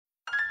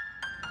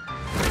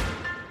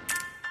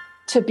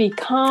to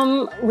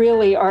become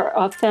really our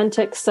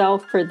authentic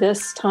self for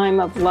this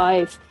time of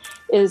life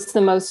is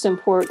the most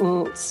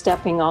important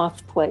stepping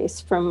off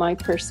place from my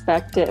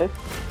perspective.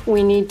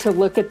 We need to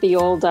look at the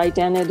old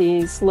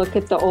identities, look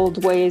at the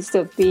old ways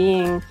of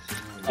being,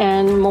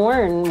 and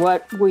mourn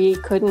what we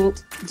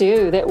couldn't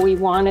do that we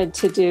wanted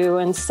to do,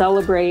 and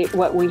celebrate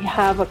what we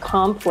have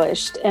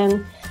accomplished,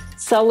 and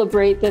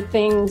celebrate the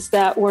things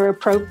that were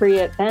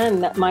appropriate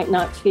then that might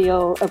not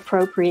feel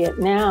appropriate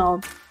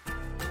now.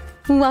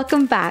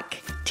 Welcome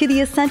back to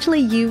the Essentially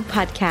You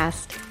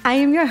podcast. I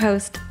am your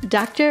host,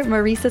 Dr.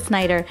 Marisa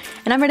Snyder,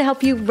 and I'm here to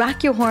help you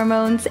rock your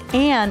hormones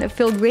and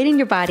feel great in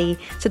your body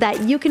so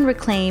that you can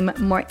reclaim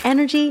more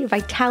energy,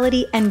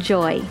 vitality, and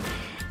joy,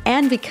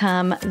 and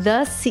become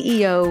the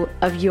CEO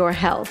of your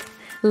health.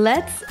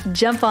 Let's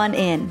jump on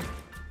in.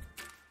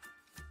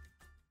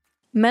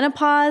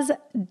 Menopause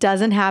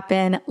doesn't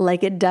happen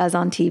like it does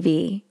on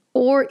TV,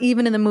 or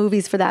even in the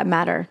movies for that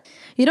matter.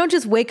 You don't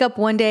just wake up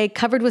one day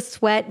covered with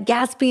sweat,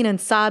 gasping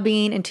and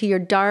sobbing into your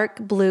dark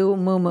blue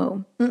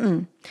muumuu.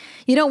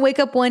 You don't wake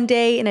up one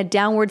day in a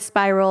downward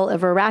spiral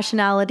of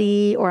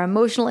irrationality or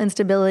emotional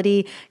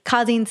instability,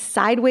 causing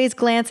sideways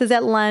glances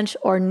at lunch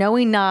or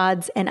knowing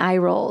nods and eye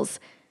rolls.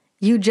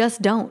 You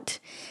just don't.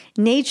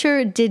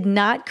 Nature did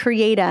not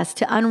create us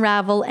to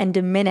unravel and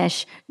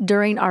diminish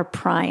during our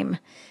prime.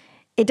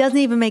 It doesn't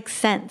even make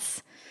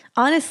sense.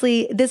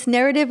 Honestly, this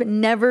narrative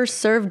never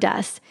served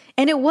us,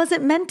 and it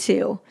wasn't meant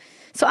to.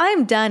 So I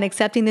am done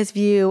accepting this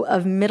view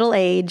of middle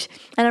age,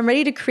 and I'm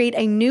ready to create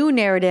a new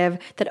narrative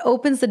that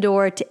opens the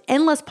door to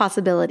endless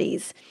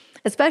possibilities,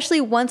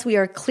 especially once we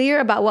are clear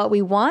about what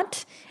we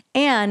want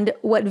and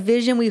what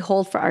vision we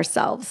hold for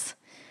ourselves.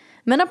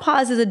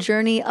 Menopause is a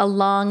journey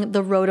along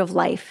the road of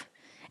life,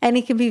 and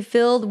it can be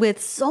filled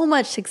with so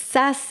much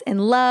success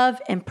and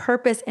love and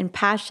purpose and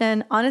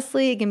passion.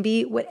 Honestly, it can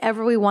be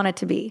whatever we want it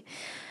to be.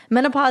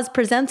 Menopause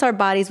presents our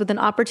bodies with an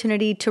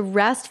opportunity to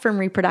rest from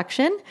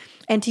reproduction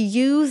and to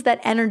use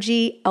that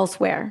energy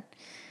elsewhere.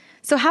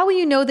 So how will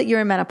you know that you're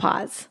in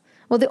menopause?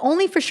 Well, the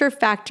only for sure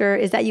factor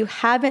is that you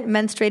haven't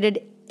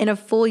menstruated in a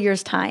full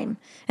year's time,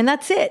 and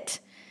that's it.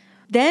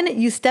 Then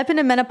you step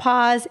into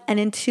menopause and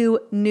into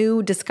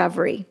new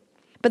discovery.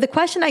 But the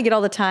question I get all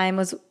the time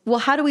was, well,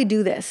 how do we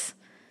do this?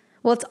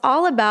 Well, it's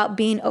all about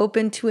being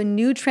open to a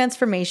new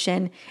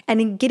transformation and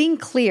in getting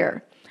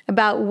clear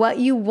about what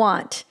you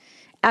want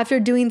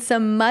after doing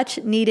some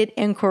much needed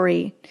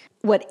inquiry.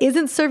 What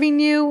isn't serving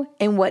you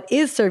and what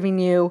is serving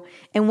you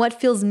and what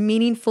feels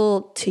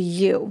meaningful to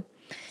you.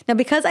 Now,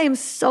 because I am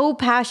so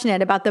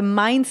passionate about the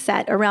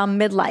mindset around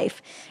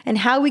midlife and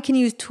how we can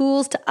use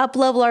tools to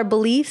uplevel our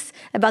beliefs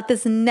about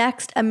this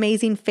next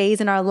amazing phase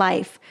in our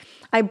life,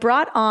 I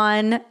brought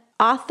on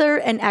author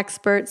and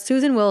expert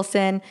Susan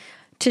Wilson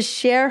to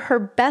share her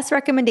best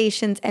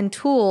recommendations and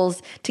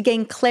tools to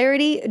gain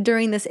clarity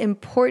during this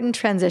important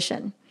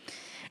transition,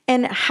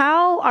 and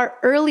how our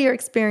earlier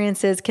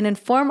experiences can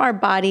inform our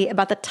body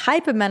about the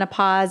type of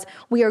menopause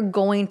we are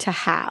going to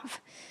have.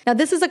 Now,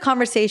 this is a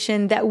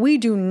conversation that we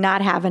do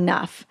not have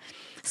enough.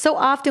 So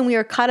often we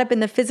are caught up in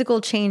the physical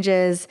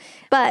changes,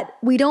 but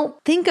we don't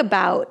think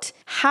about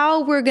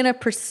how we're going to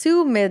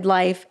pursue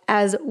midlife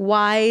as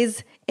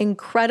wise,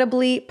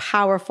 incredibly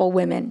powerful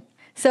women.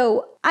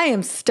 So I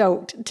am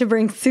stoked to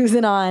bring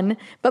Susan on,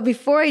 but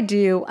before I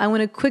do, I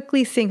want to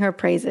quickly sing her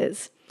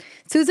praises.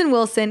 Susan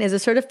Wilson is a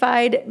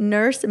certified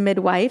nurse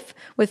midwife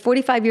with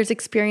 45 years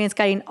experience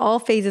guiding all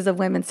phases of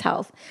women's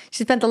health.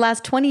 She spent the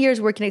last 20 years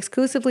working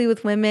exclusively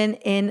with women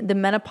in the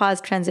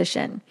menopause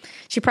transition.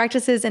 She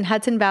practices in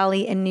Hudson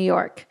Valley in New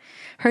York.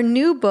 Her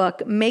new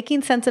book,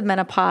 Making Sense of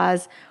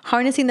Menopause,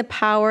 Harnessing the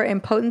Power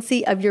and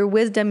Potency of Your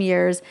Wisdom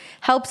Years,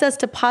 helps us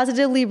to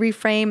positively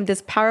reframe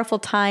this powerful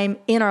time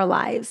in our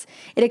lives.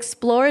 It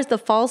explores the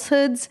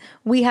falsehoods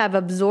we have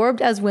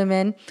absorbed as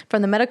women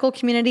from the medical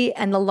community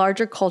and the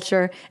larger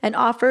culture, and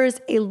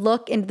offers a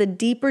look into the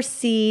deeper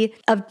sea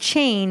of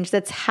change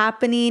that's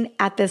happening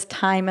at this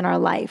time in our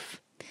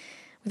life.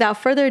 Without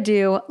further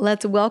ado,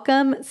 let's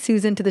welcome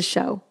Susan to the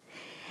show.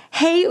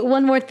 Hey,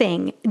 one more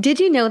thing. Did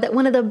you know that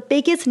one of the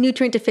biggest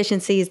nutrient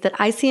deficiencies that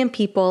I see in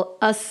people,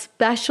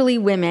 especially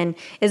women,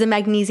 is a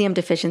magnesium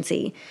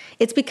deficiency?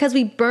 It's because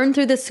we burn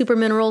through this super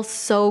mineral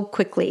so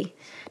quickly.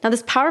 Now,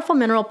 this powerful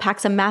mineral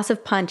packs a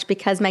massive punch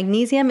because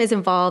magnesium is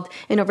involved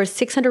in over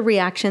 600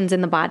 reactions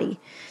in the body.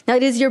 Now,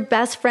 it is your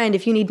best friend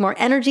if you need more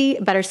energy,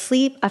 better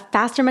sleep, a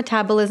faster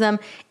metabolism,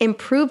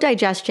 improved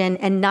digestion,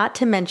 and not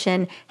to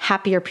mention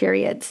happier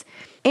periods.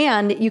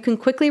 And you can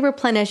quickly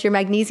replenish your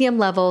magnesium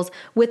levels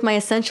with my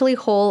Essentially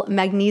Whole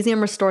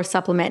Magnesium Restore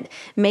supplement,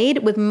 made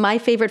with my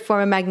favorite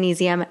form of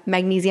magnesium,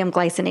 magnesium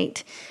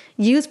glycinate.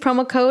 Use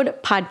promo code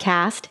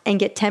podcast and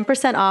get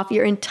 10% off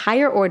your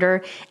entire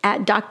order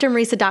at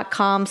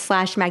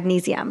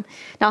drmarisa.com/magnesium.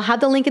 Now, I'll have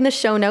the link in the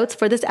show notes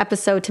for this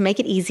episode to make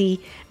it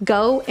easy.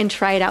 Go and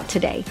try it out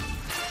today.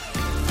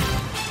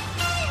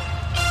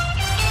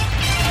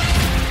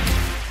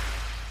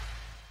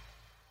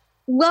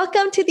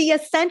 Welcome to the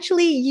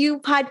Essentially You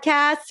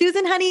podcast.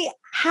 Susan, honey,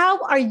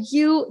 how are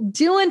you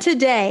doing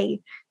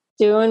today?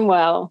 Doing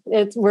well.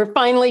 We're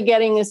finally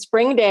getting a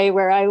spring day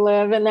where I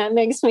live, and that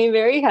makes me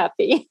very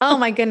happy. Oh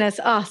my goodness.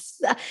 Oh,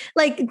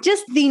 like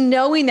just the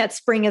knowing that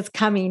spring is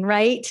coming,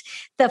 right?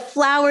 The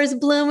flowers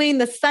blooming,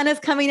 the sun is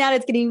coming out,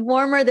 it's getting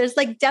warmer. There's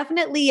like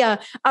definitely a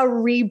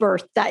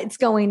rebirth that's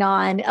going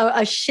on,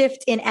 a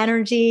shift in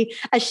energy,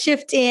 a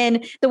shift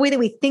in the way that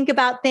we think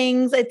about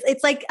things.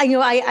 It's like,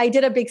 I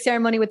did a big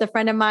ceremony with a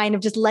friend of mine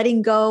of just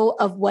letting go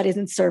of what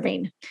isn't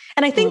serving.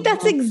 And I think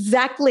that's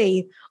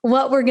exactly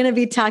what we're going to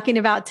be talking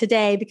about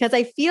today, because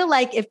I feel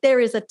like if there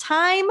is a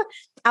time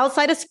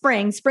outside of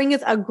spring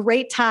is a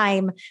great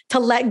time to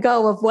let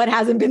go of what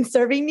hasn't been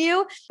serving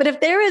you. But if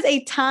there is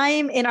a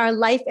time in our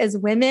life as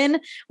women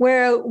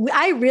where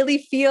I really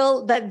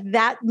feel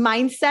that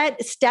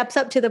mindset steps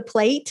up to the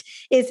plate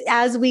is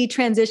as we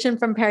transition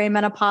from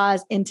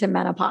perimenopause into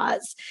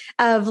menopause,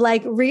 of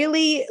like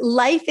really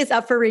life is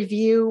up for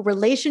review.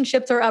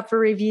 Relationships are up for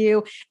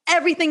review.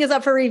 Everything is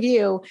up for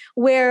review,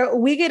 where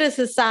we get to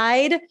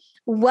decide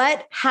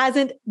what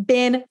hasn't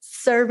been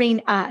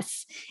serving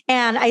us.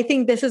 And I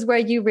think this is where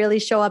you really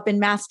show up in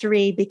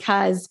Mastery,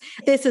 because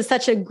this is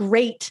such a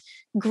great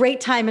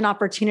time and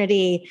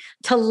opportunity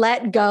to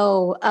let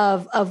go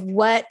of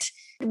what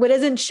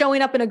isn't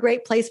showing up in a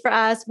great place for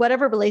us,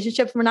 whatever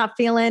relationships we're not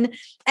feeling,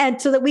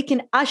 and so that we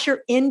can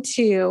usher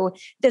into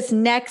this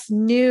next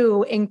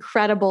new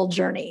incredible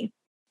journey.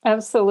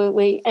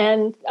 Absolutely.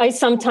 And I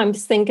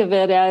sometimes think of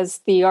it as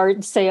the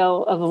yard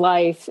sale of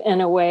life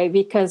in a way,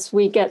 because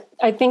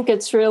I think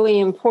it's really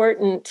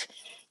important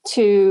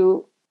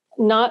to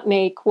not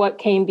make what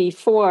came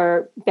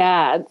before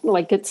bad,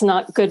 like it's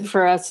not good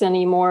for us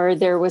anymore.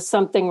 There was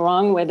something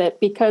wrong with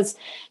it, because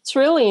it's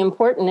really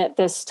important at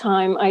this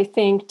time, I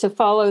think, to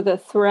follow the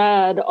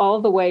thread all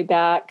the way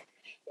back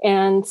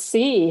and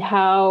see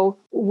how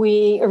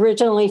we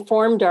originally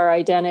formed our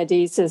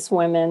identities as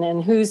women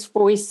and whose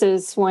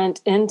voices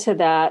went into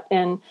that,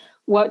 and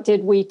what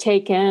did we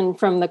take in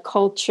from the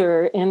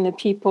culture and the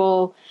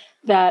people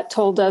that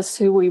told us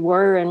who we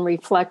were and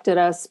reflected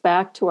us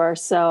back to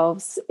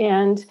ourselves,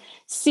 and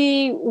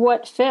see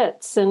what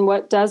fits and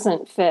what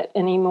doesn't fit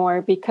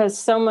anymore, because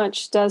so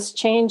much does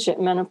change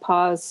at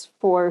menopause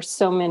for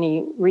so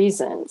many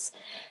reasons.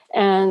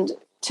 And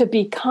to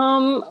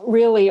become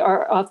really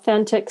our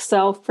authentic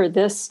self for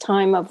this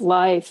time of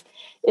life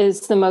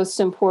is the most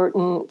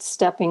important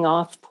stepping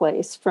off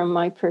place from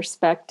my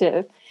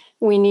perspective.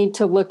 We need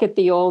to look at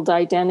the old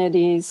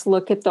identities,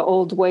 look at the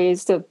old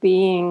ways of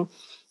being,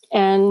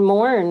 and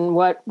mourn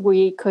what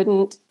we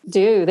couldn't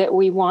do that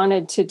we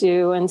wanted to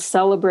do, and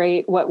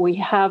celebrate what we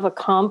have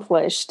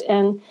accomplished,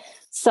 and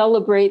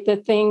celebrate the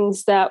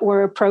things that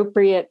were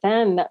appropriate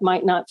then that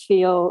might not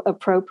feel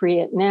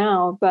appropriate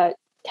now. But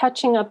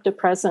catching up to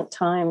present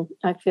time,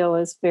 I feel,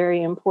 is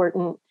very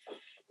important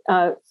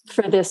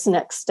for this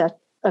next step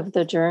of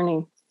the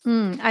journey.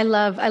 I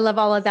love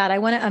all of that. I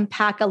want to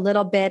unpack a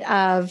little bit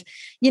of,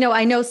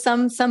 I know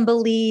some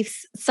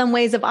beliefs, some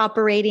ways of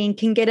operating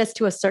can get us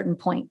to a certain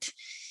point.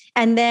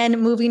 And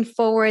then moving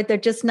forward, they're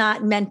just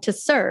not meant to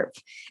serve.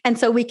 And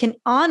so we can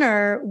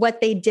honor what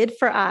they did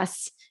for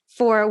us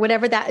for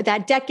whatever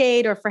that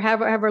decade, or for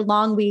however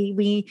long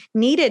we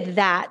needed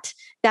that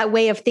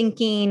way of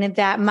thinking,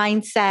 that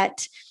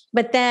mindset,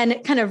 but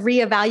then kind of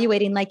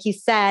reevaluating, like you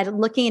said,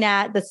 looking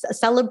at the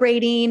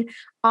celebrating,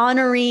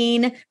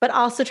 honoring, but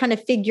also trying to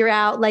figure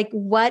out like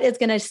what is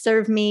going to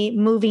serve me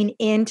moving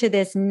into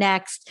this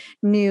next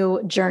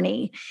new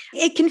journey.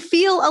 It can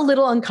feel a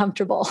little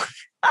uncomfortable,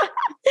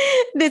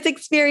 this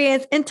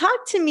experience. And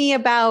talk to me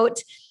about,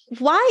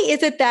 why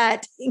is it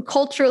that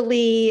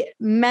culturally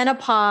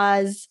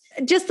menopause,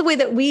 just the way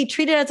that we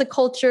treat it as a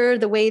culture,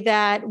 the way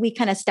that we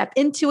kind of step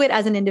into it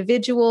as an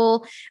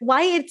individual,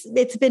 why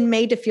it's been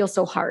made to feel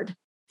so hard?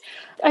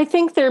 I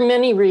think there are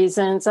many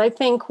reasons. I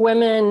think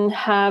women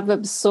have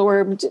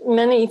absorbed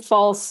many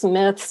false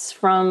myths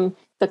from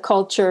the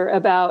culture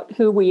about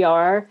who we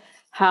are,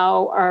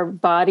 how our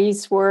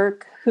bodies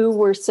work, who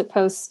we're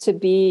supposed to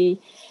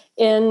be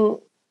in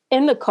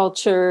the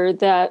culture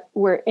that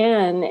we're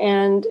in.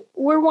 And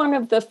we're one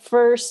of the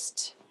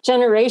first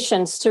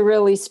generations to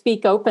really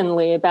speak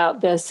openly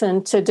about this,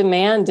 and to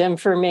demand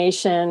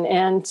information,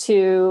 and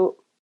to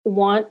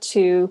want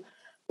to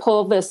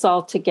pull this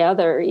all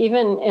together.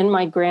 Even in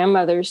my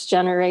grandmother's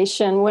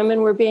generation,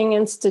 women were being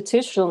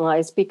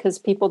institutionalized because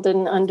people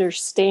didn't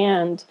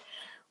understand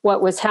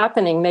what was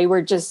happening. They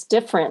were just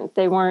different.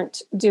 They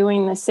weren't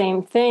doing the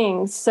same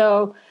things.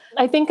 So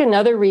I think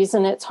another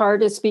reason it's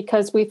hard is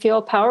because we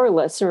feel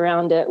powerless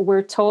around it.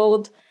 We're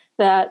told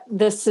that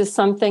this is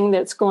something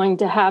that's going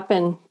to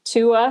happen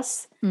to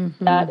us,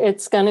 that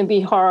it's going to be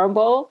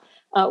horrible.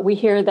 We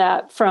hear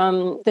that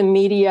from the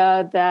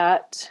media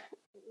that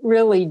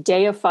really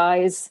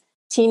deifies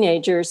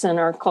teenagers in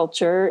our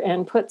culture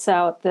and puts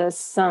out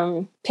this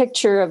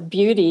picture of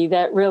beauty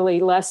that really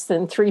less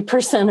than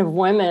 3% of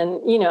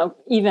women,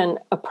 even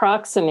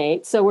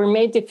approximate. So we're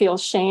made to feel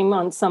shame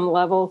on some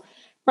level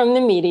from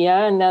the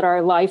media, and that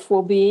our life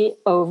will be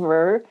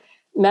over.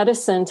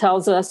 Medicine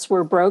tells us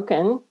we're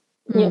broken.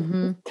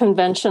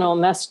 Conventional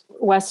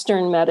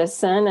Western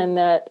medicine, and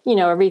that,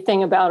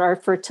 everything about our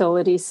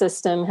fertility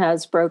system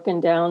has broken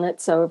down.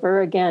 It's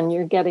over. Again,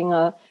 you're getting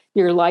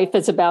your life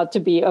is about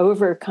to be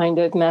over kind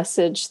of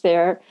message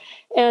there.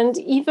 And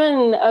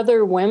even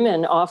other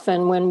women,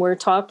 often when we're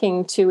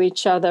talking to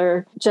each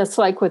other, just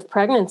like with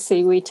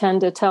pregnancy, we tend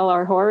to tell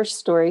our horror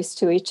stories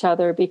to each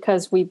other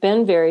because we've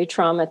been very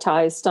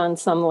traumatized on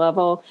some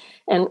level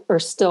and are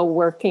still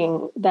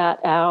working that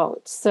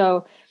out.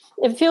 So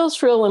it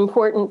feels real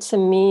important to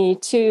me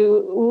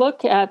to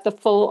look at the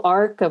full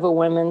arc of a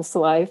woman's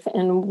life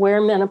and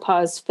where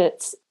menopause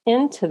fits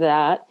into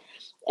that,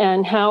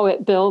 and how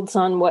it builds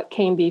on what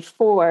came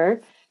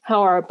before,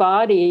 how our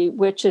body,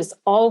 which is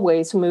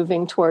always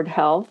moving toward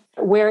health,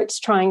 where it's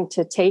trying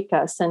to take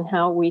us and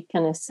how we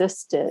can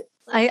assist it.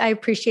 I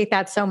appreciate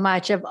that so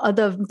much of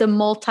the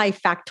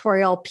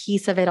multifactorial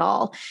piece of it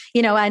all,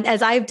 and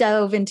as I've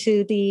dove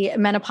into the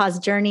menopause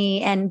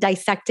journey and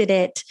dissected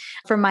it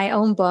for my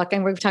own book,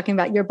 and we're talking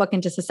about your book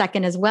in just a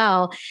second as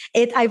well,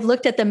 I've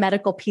looked at the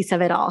medical piece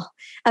of it all,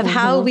 of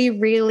how we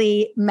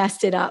really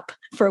messed it up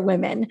for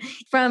women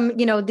from,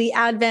 the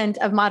advent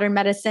of modern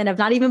medicine, of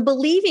not even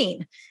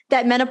believing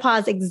that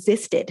menopause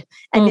existed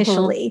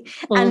initially.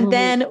 And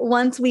then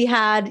once we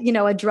had,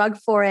 a drug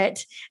for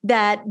it,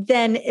 that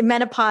then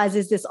menopause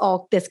is this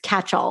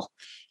catch-all,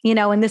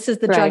 and this is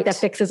the drug that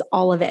fixes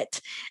all of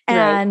it.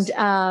 And,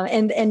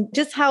 and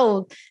just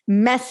how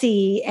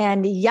messy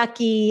and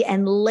yucky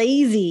and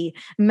lazy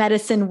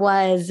medicine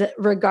was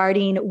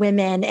regarding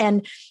women.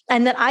 And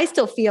that I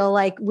still feel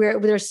like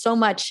there's so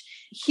much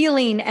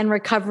healing and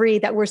recovery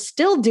that we're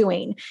still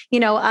doing.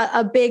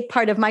 A big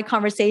part of my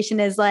conversation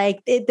is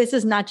like, this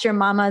is not your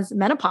mama's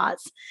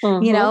menopause.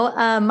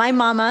 My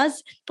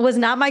mama's was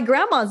not my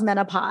grandma's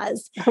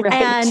menopause.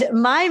 And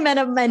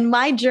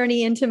my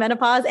journey into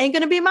menopause ain't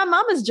going to be my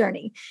mama's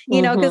journey,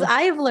 because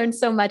I have learned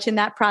so much in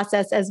that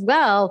process as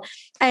well.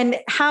 And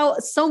how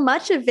so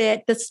much of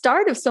it, the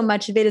start of so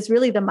much of it is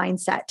really the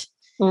mindset.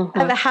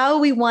 Of how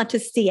we want to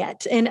see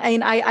it. And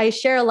I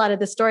share a lot of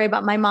the story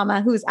about my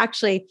mama, who's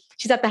actually,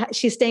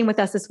 she's staying with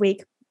us this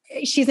week.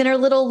 She's in her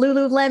little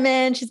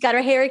Lululemon. She's got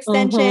her hair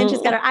extension.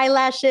 She's got her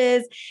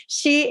eyelashes.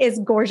 She is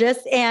gorgeous.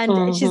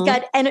 And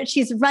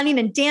she's running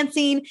and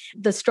dancing.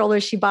 The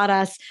stroller she bought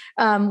us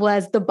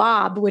was the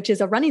Bob, which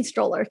is a running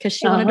stroller, because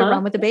she wanted to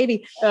run with the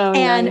baby.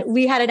 And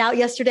we had it out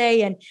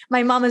yesterday, and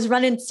my mom is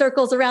running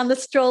circles around the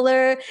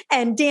stroller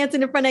and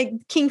dancing in front of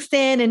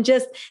Kingston. And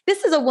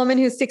this is a woman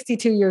who's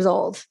 62 years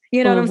old.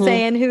 You know what I'm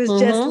saying? Who's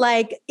just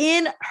like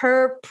in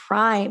her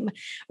prime,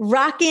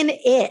 rocking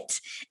it,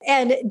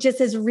 and just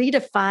has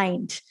redefined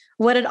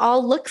what it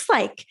all looks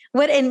like.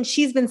 And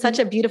she's been such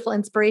a beautiful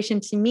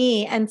inspiration to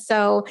me. And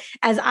so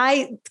as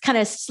I kind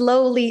of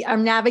slowly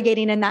am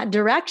navigating in that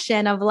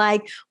direction of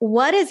like,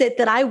 what is it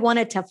that I want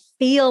it to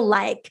feel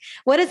like?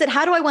 What is it?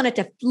 How do I want it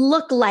to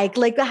look like?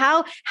 Like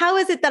how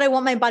is it that I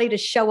want my body to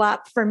show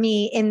up for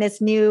me in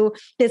this new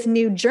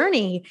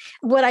journey?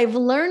 What I've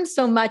learned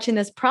so much in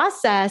this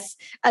process,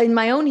 in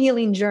my own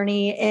healing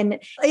journey, and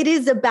it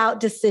is about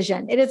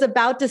decision. It is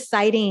about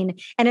deciding,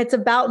 and it's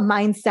about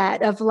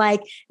mindset of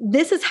like,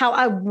 this is how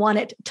I want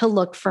it to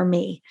look for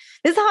me.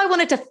 This is how I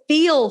want it to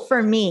feel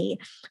for me,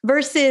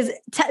 versus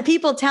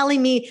people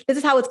telling me this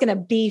is how it's going to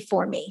be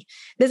for me.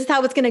 This is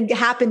how it's going to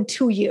happen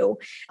to you.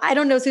 I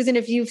don't know, Susan,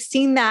 if you've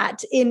seen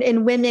that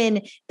in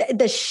women,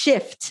 the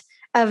shift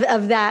of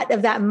that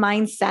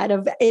mindset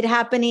of it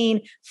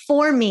happening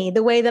for me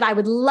the way that I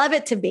would love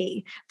it to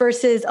be,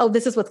 versus, oh,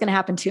 this is what's going to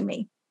happen to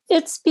me.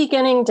 It's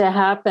beginning to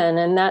happen.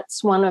 And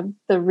that's one of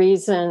the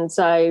reasons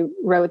I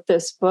wrote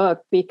this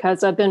book,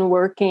 because I've been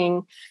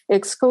working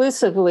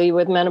exclusively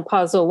with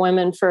menopausal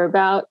women for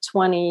about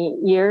 20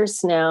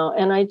 years now.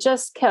 And I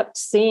just kept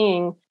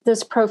seeing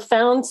this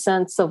profound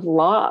sense of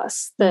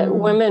loss that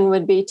women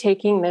would be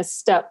taking this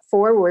step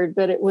forward,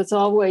 but it was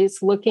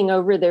always looking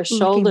over their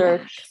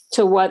shoulder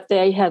to what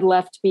they had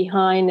left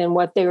behind and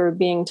what they were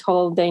being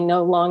told they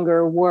no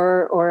longer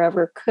were or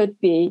ever could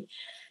be.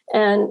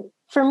 And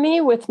for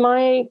me, with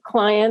my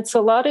clients,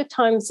 a lot of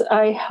times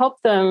I help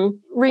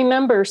them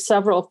remember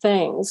several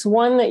things.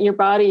 One, that your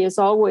body is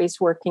always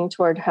working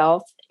toward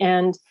health,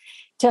 and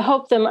to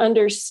help them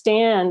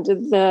understand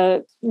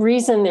the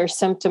reason their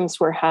symptoms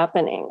were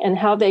happening and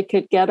how they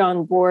could get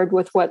on board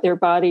with what their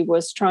body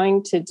was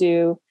trying to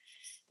do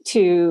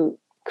to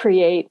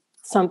create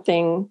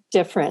something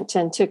different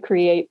and to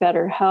create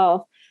better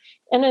health.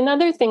 And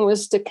another thing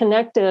was to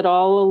connect it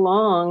all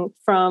along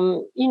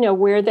from,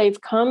 where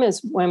they've come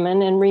as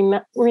women, and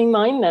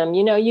remind them,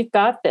 you've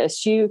got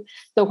this. The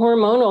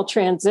hormonal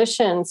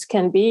transitions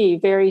can be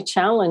very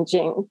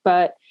challenging,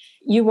 but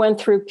you went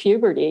through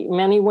puberty.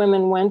 Many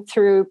women went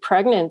through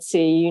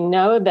pregnancy. You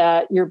know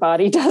that your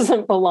body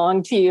doesn't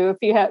belong to you. If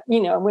you have,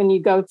 when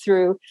you go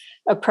through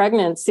a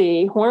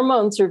pregnancy,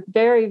 hormones are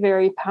very,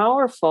 very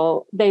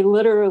powerful. They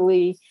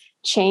literally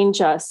change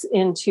us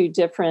into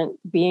different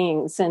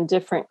beings and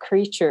different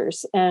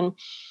creatures. And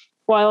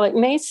while it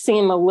may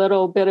seem a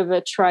little bit of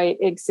a trite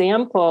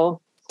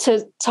example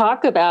to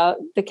talk about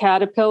the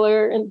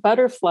caterpillar and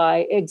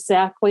butterfly,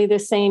 exactly the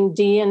same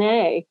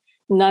DNA,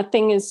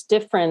 Nothing is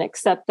different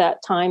except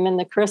that time in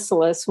the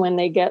chrysalis when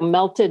they get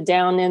melted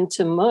down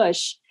into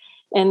mush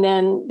and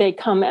then they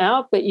come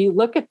out. But you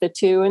look at the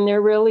two and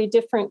they're really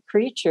different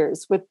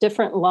creatures with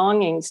different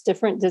longings,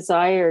 different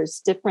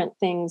desires, different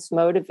things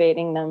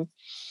motivating them.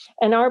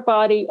 And our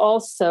body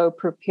also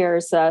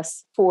prepares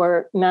us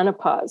for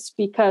menopause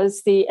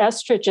because the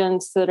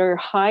estrogens that are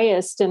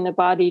highest in the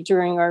body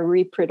during our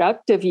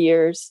reproductive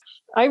years,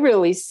 I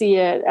really see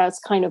it as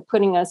kind of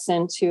putting us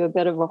into a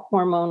bit of a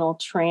hormonal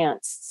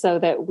trance so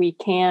that we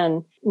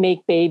can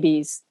make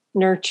babies,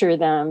 nurture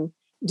them,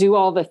 do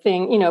all the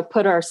thing,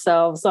 put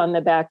ourselves on the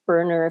back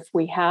burner if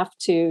we have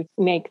to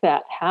make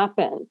that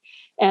happen.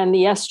 And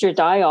the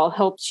estradiol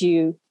helps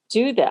you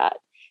do that.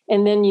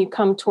 And then you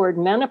come toward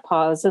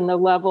menopause and the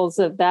levels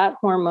of that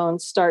hormone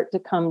start to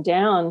come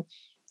down.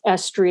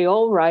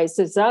 Estriol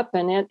rises up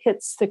and it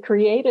hits the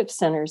creative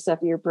centers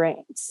of your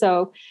brain.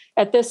 So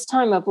at this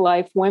time of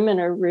life, women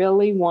are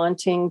really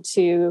wanting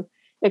to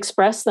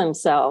express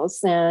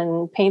themselves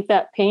and paint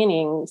that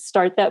painting,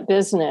 start that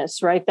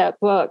business, write that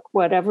book,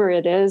 whatever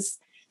it is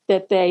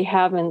that they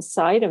have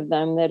inside of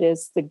them that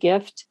is the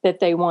gift that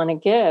they want to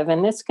give.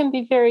 And this can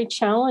be very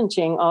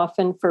challenging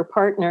often for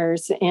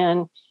partners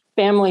and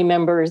family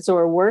members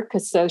or work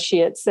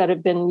associates that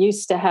have been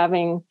used to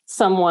having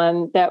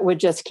someone that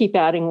would just keep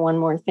adding one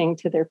more thing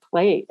to their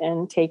plate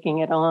and taking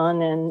it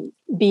on and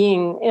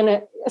being in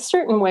a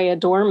certain way a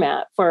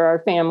doormat for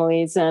our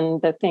families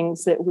and the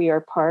things that we are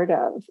part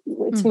of.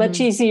 It's much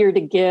easier to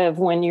give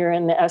when you're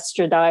in the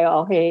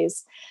estradiol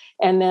haze.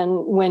 And then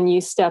when you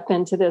step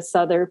into this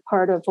other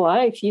part of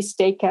life, you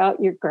stake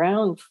out your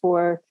ground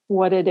for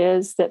what it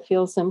is that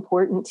feels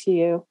important to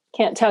you.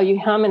 Can't tell you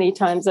how many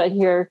times I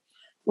hear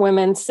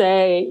women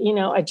say,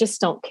 I just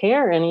don't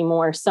care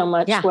anymore so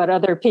much what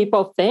other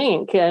people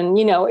think. And,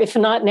 if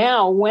not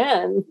now,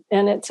 when?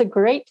 And it's a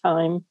great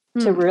time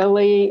to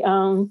really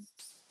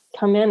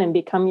come in and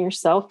become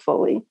yourself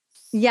fully.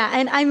 Yeah.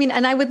 And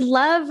I would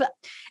love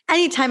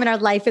any time in our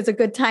life is a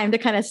good time to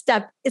kind of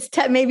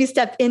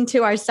step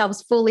into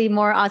ourselves fully,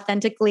 more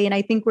authentically. And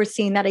I think we're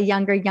seeing that a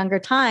younger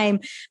time.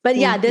 But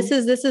yeah, this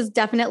is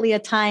definitely a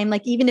time,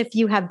 like, even if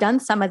you have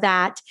done some of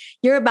that,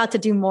 you're about to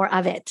do more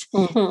of it.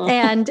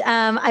 And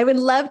I would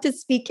love to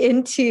speak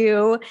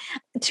into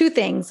two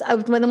things.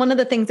 One of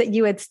the things that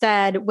you had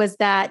said was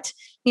that,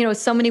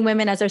 so many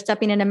women, as they're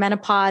stepping into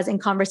menopause in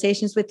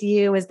conversations with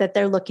you, is that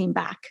they're looking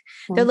back.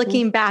 They're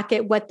looking back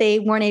at what they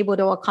weren't able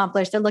to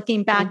accomplish. They're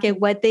looking back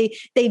at what they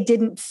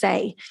didn't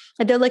say.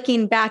 They're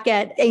looking back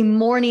at a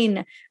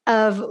mourning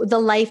of the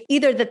life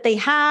either that they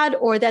had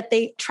or that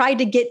they tried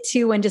to get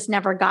to and just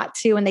never got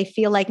to. And they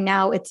feel like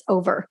now it's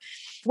over.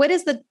 What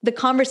is the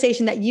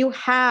conversation that you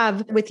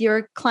have with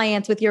your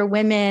clients, with your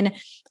women,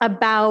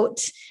 about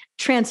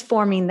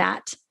transforming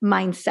that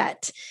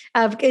mindset?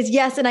 Because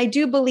yes, and I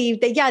do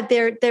believe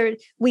that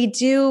we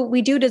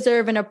do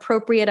deserve an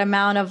appropriate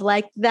amount of,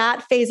 like,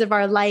 that phase of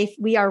our life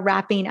we are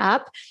wrapping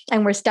up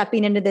and we're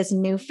stepping into this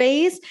new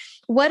phase.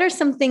 What are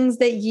some things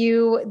that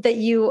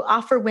you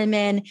offer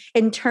women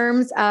in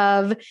terms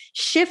of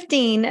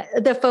shifting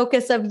the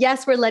focus of,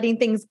 yes, we're letting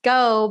things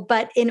go,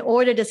 but in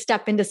order to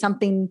step into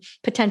something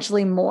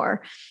potentially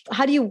more?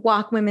 How do you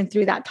walk women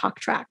through that talk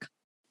track?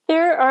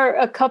 There are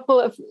a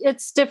couple of,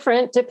 it's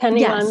different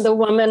depending on the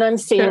woman I'm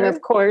seeing,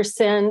 of course.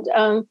 And,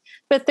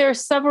 but there are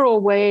several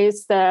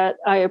ways that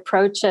I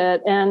approach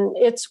it. And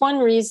it's one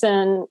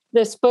reason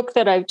this book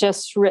that I've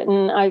just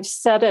written, I've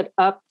set it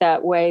up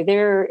that way.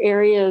 There are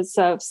areas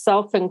of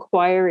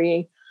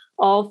self-inquiry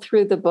all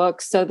through the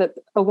book so that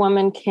a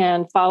woman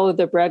can follow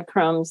the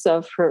breadcrumbs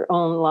of her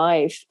own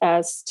life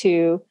as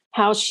to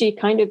how she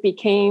kind of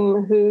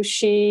became who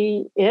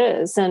she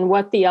is and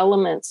what the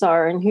elements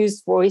are and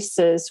whose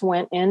voices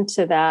went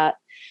into that.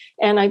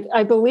 And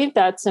I believe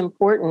that's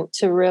important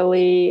to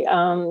really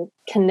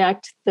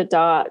connect the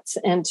dots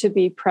and to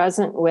be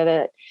present with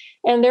it.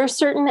 And there are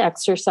certain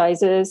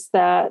exercises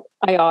that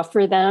I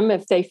offer them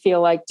if they feel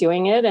like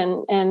doing it.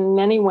 And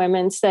many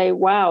women say,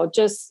 wow,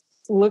 just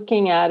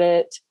looking at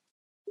it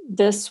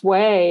this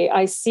way,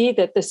 I see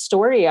that the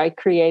story I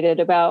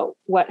created about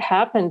what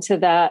happened to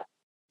that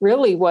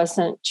really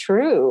wasn't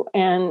true.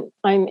 And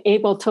I'm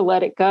able to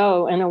let it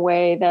go in a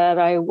way that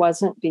I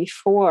wasn't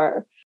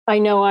before. I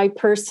know I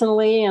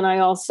personally, and I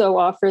also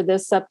offer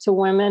this up to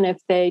women if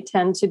they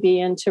tend to be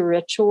into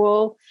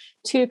ritual,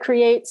 to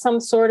create some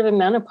sort of a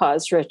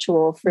menopause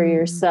ritual for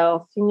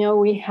yourself.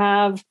 We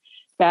have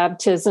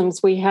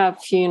baptisms, we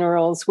have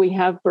funerals, we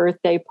have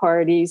birthday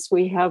parties,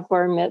 we have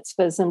bar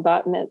mitzvahs and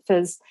bat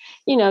mitzvahs,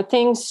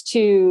 things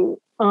to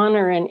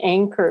honor and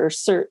anchor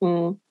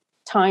certain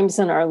times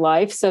in our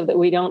life so that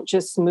we don't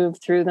just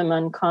move through them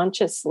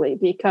unconsciously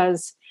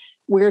because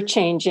we're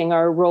changing,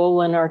 our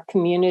role in our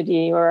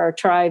community or our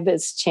tribe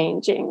is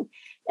changing.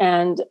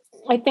 And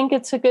I think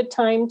it's a good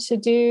time to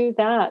do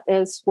that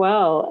as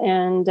well.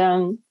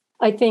 And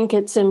I think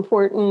it's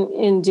important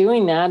in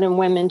doing that, and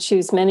women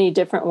choose many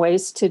different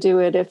ways to do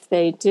it if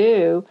they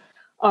do,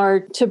 are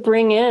to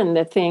bring in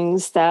the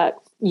things that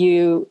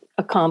you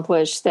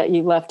accomplished, that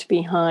you left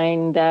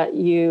behind, that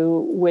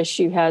you wish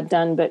you had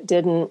done but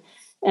didn't,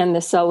 and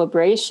the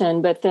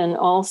celebration, but then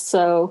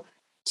also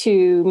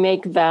to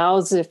make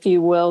vows, if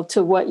you will,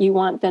 to what you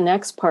want the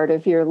next part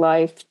of your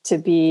life to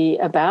be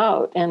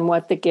about and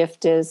what the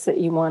gift is that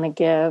you want to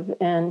give,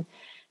 and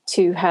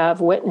to have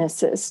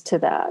witnesses to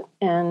that.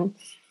 And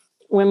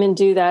women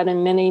do that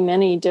in many,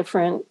 many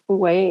different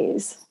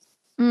ways.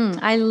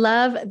 I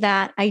love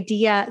that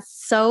idea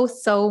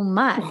so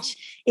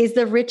much, is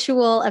the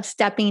ritual of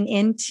stepping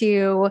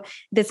into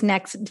this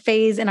next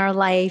phase in our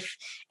life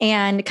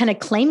and kind of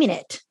claiming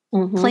it,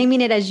 claiming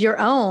it as your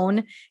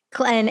own,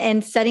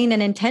 and setting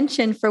an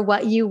intention for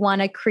what you want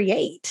to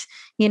create,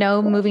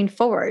 moving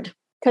forward.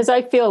 Because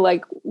I feel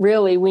like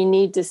really we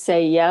need to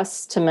say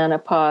yes to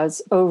menopause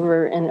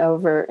over and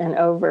over and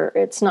over.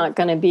 It's not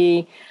going to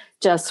be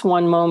just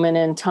one moment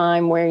in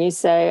time where you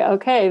say,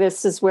 okay,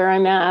 this is where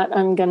I'm at.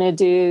 I'm going to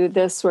do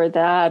this or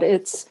that.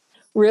 It's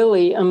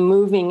really a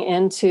moving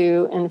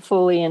into and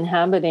fully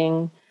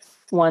inhabiting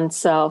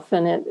oneself.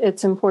 And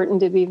it's important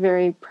to be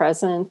very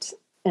present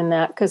in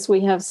that, because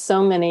we have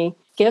so many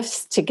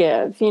gifts to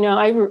give.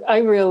 I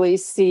really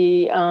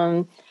see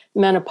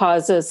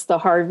menopause as the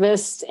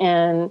harvest,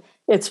 and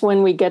it's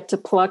when we get to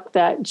pluck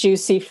that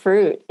juicy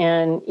fruit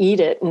and eat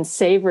it and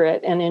savor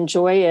it and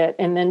enjoy it,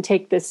 and then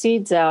take the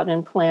seeds out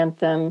and plant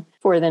them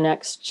for the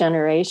next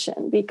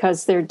generation,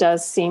 because there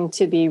does seem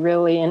to be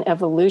really an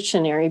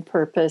evolutionary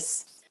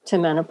purpose to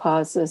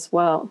menopause as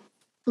well.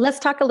 Let's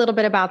talk a little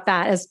bit about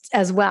that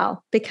as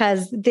well,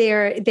 because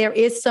there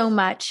is so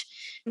much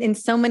in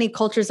so many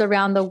cultures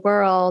around the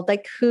world,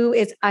 like who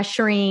is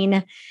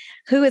ushering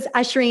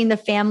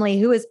the family,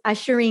 who is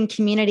ushering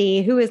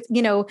community, who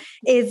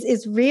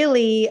is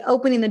really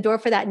opening the door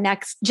for that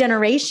next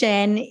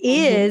generation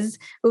is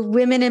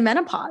women in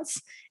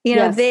menopause.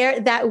 Yes.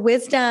 That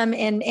wisdom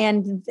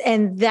and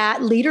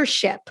that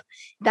leadership,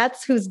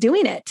 that's who's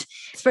doing it.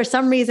 For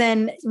some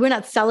reason, we're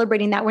not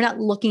celebrating that. We're not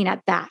looking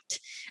at that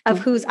of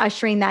who's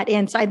ushering that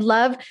in. So I'd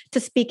love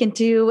to speak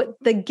into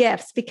the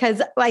gifts,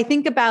 because I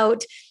think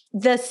about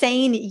the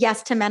saying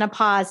yes to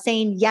menopause,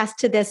 saying yes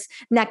to this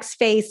next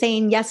phase,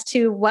 saying yes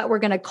to what we're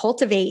going to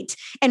cultivate,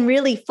 and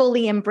really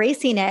fully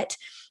embracing it.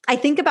 I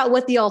think about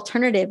what the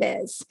alternative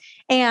is,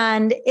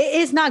 and it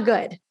is not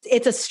good.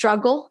 It's a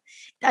struggle,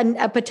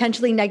 a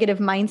potentially negative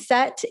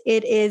mindset.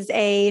 It is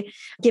a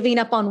giving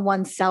up on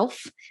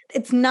oneself.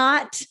 It's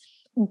not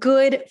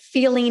good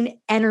feeling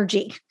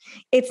energy.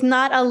 It's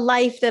not a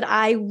life that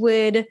I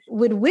would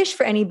wish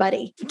for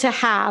anybody to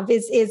have.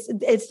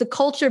 It's the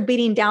culture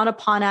beating down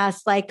upon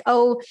us, like,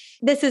 oh,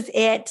 this is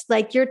it.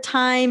 Like, your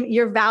time,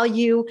 your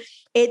value,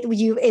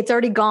 it's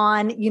already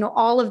gone.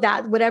 All of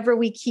that, whatever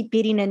we keep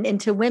beating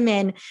into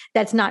women,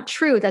 that's not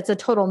true. That's a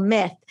total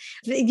myth.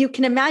 You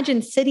can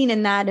imagine sitting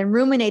in that and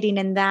ruminating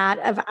in that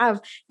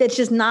of that's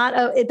just not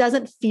it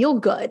doesn't feel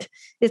good.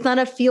 It's not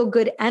a feel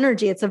good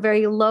energy. It's a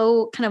very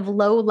low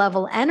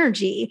level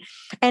energy.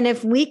 And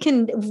if we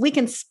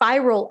can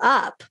spiral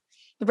up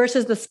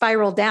versus the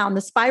spiral down,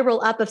 the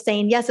spiral up of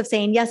saying yes, of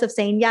saying yes, of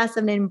saying yes,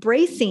 and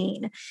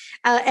embracing,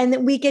 and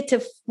that we get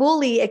to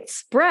fully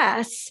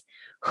express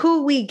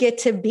who we get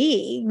to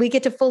be. We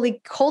get to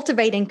fully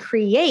cultivate and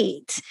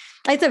create.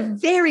 It's a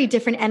very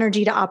different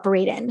energy to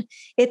operate in.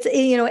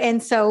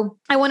 And so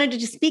I wanted to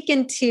just speak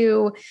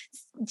into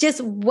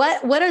just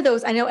what are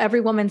those? I know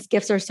every woman's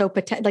gifts are so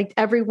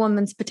every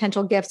woman's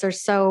potential gifts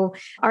are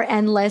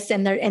endless,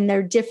 and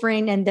they're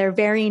different, and they're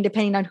varying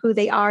depending on who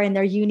they are and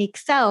their unique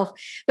self.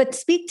 But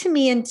speak to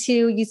me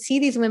into, you see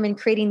these women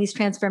creating these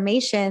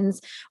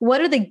transformations. What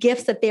are the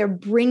gifts that they're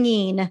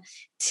bringing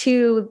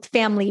to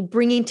family,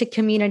 bringing to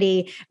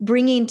community,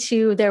 bringing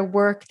to their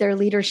work, their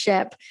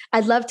leadership?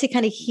 I'd love to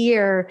kind of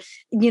hear,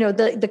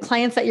 the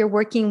clients that you're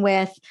working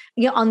with,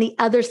 on the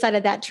other side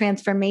of that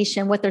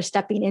transformation, what they're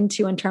stepping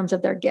into in terms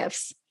of their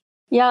gifts.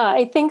 Yeah,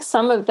 I think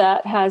some of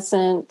that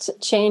hasn't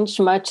changed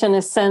much in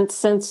a sense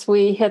since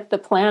we hit the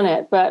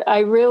planet, but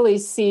I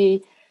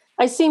see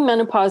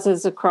menopause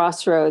as a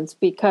crossroads,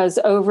 because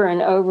over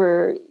and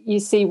over you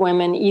see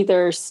women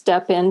either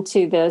step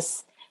into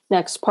this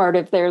next part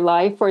of their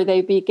life, or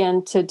they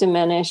begin to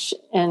diminish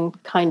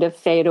and kind of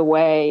fade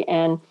away.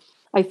 And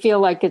I feel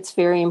like it's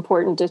very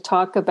important to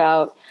talk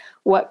about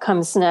what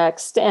comes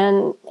next.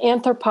 And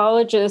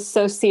anthropologists,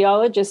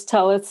 sociologists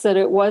tell us that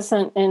it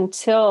wasn't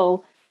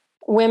until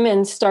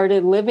women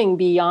started living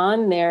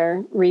beyond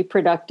their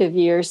reproductive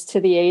years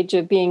to the age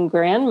of being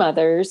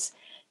grandmothers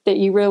that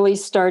you really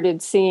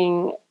started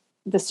seeing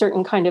the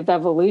certain kind of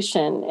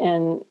evolution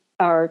in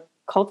our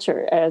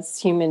culture as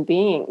human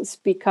beings,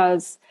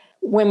 because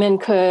women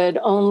could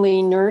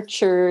only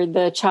nurture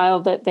the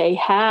child that they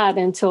had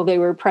until they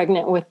were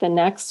pregnant with the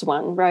next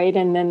one, right?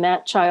 And then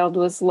that child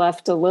was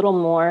left a little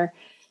more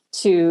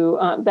to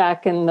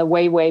back in the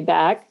way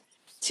back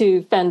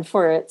to fend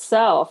for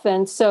itself.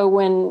 And so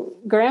when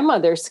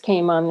grandmothers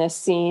came on this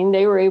scene,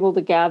 they were able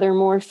to gather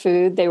more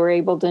food. They were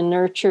able to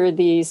nurture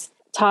these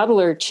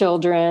toddler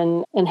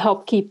children and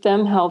help keep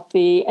them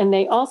healthy. And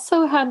they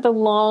also had the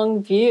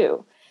long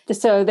view.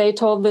 So they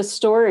told the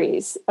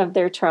stories of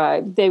their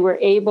tribe. They were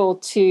able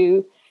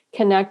to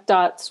connect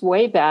dots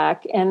way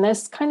back, and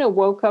this kind of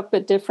woke up a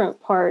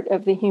different part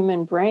of the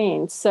human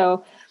brain.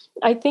 So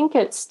I think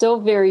it's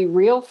still very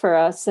real for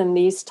us in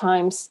these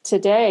times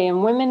today,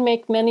 and women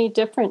make many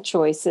different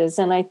choices.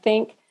 And I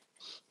think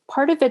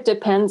part of it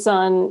depends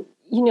on,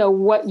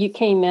 what you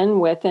came in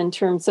with in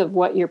terms of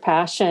what your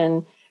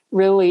passion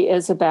really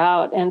is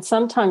about. And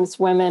sometimes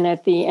women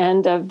at the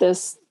end of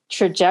this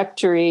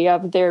trajectory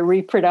of their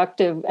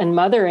reproductive and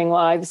mothering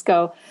lives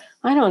go,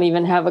 I don't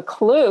even have a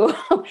clue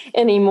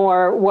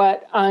anymore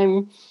what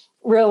I'm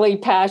really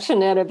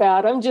passionate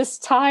about. I'm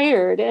just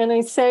tired. And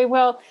I say,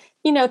 well,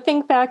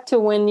 think back to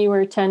when you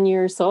were 10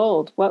 years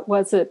old. What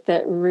was it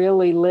that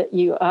really lit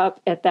you up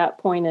at that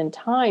point in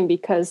time?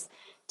 Because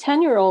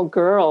 10-year-old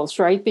girls,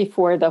 right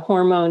before the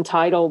hormone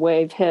tidal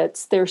wave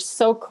hits, they're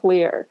so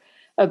clear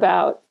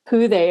about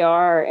who they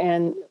are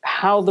and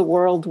how the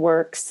world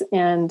works.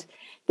 And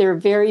they're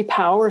very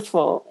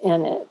powerful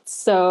in it.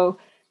 So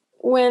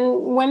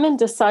when women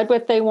decide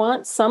what they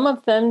want, some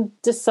of them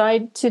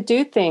decide to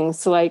do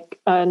things like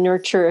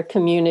nurture a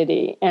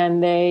community,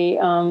 and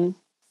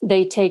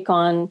they take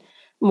on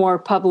more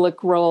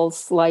public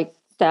roles like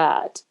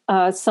that.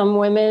 Some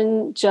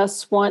women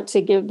just want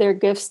to give their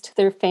gifts to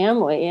their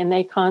family, and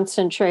they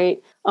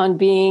concentrate on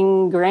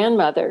being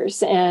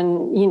grandmothers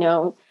and,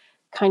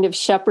 kind of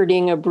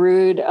shepherding a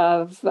brood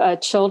of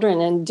children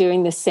and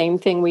doing the same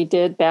thing we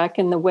did back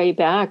in the way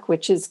back,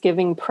 which is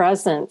giving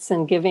presents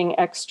and giving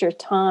extra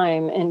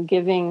time and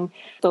giving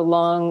the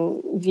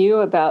long view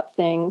about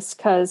things.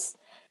 Because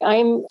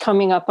I'm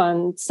coming up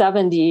on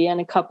 70 in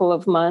a couple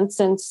of months.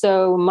 And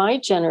so my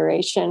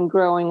generation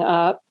growing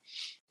up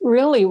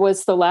really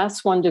was the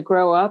last one to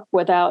grow up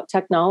without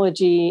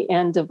technology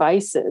and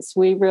devices.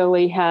 We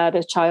really had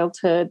a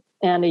childhood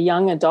and a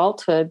young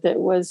adulthood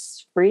that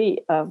was free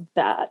of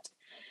that.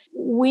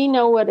 We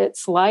know what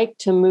it's like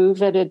to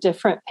move at a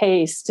different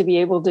pace, to be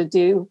able to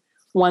do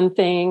one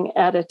thing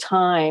at a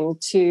time,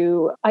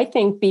 to, I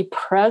think, be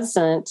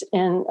present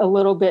in a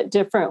little bit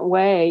different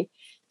way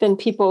than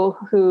people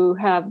who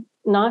have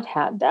not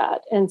had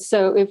that. And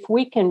so if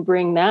we can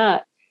bring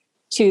that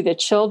to the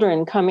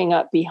children coming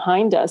up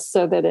behind us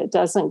so that it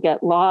doesn't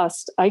get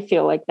lost, I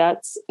feel like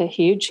that's a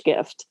huge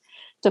gift.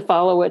 To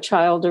follow a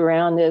child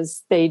around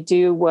as they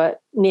do what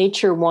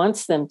nature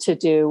wants them to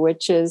do,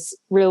 which is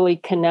really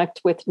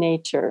connect with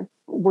nature.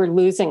 We're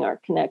losing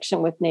our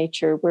connection with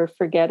nature. We're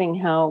forgetting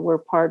how we're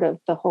part of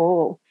the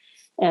whole.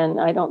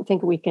 And I don't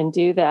think we can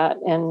do that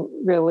and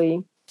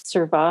really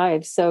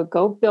survive. So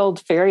go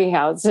build fairy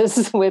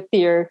houses with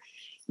your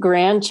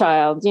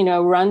grandchild,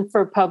 run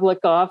for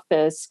public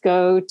office,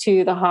 go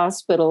to the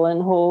hospital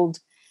and hold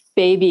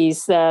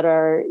babies that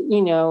are,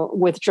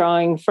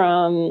 withdrawing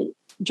from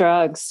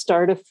drugs,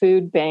 start a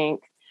food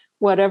bank,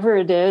 whatever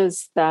it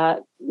is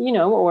that,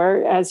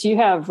 or as you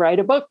have, write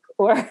a book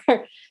or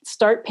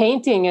start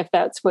painting if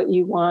that's what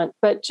you want.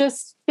 But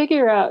just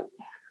figure out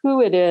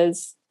who it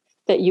is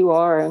that you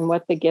are and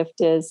what the gift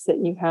is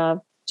that you have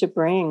to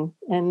bring,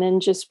 and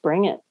then just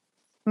bring it.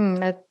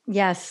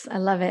 Yes, I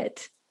love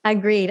it.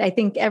 Agreed. I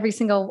think every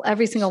single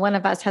one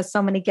of us has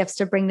so many gifts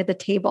to bring to the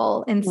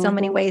table in so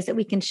many ways that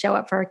we can show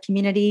up for our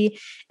community.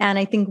 And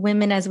I think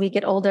women, as we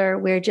get older,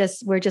 we're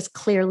just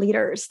clear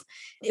leaders,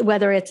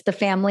 whether it's the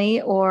family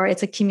or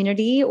it's a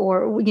community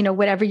or,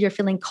 whatever you're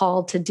feeling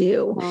called to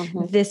do.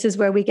 This is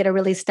where we get to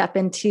really step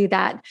into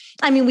that.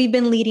 I mean, we've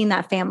been leading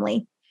that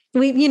family.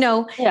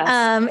 Yes.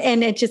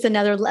 And it's just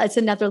another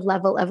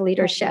level of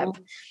leadership.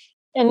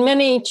 In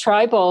many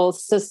tribal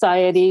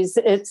societies,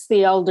 it's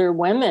the elder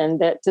women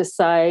that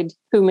decide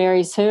who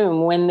marries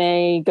whom when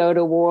they go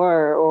to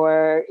war,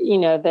 or,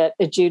 that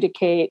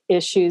adjudicate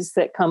issues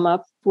that come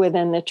up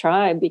within the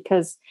tribe.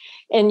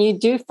 And you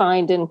do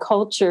find in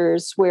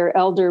cultures where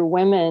elder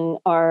women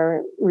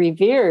are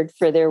revered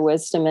for their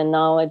wisdom and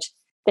knowledge,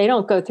 they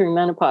don't go through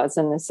menopause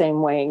in the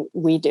same way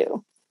we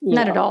do.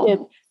 Not at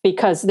all.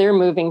 Because they're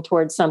moving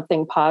towards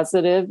something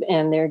positive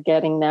and they're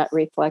getting that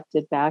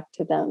reflected back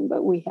to them.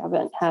 But we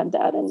haven't had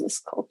that in this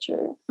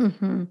culture.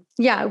 Mm-hmm.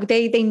 Yeah,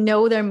 they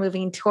know they're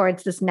moving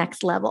towards this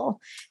next level.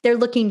 They're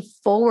looking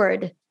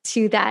forward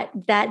to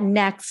that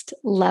next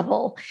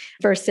level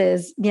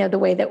versus, the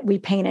way that we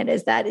paint it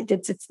is that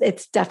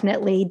it's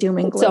definitely doom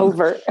and gloom. It's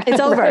over. It's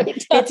over.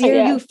 Right.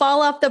 You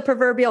fall off the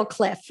proverbial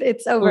cliff.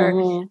 It's over.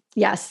 Mm-hmm.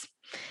 Yes.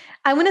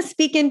 I want to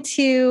speak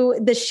into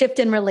the shift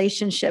in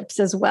relationships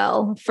as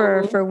well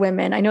for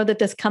women. I know that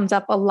this comes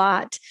up a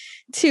lot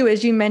too,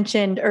 as you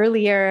mentioned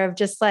earlier, of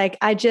just like,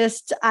 I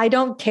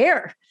don't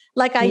care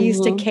like I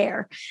used to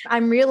care.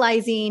 I'm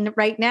realizing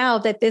right now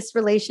that this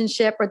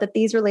relationship or that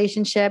these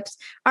relationships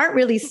aren't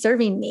really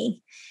serving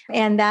me.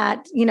 And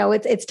that,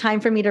 it's time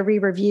for me to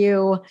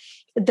re-review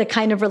the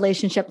kind of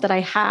relationship that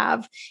I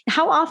have.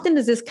 How often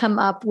does this come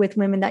up with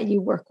women that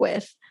you work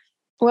with?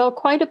 Well,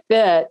 quite a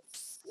bit.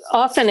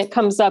 Often it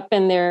comes up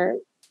in their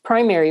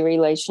primary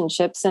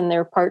relationships and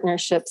their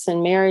partnerships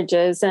and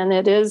marriages. And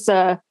it is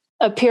a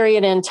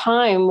period in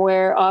time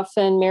where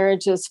often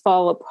marriages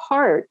fall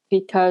apart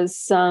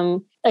because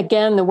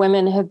again, the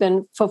women have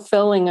been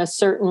fulfilling a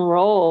certain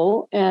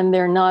role and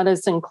they're not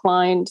as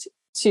inclined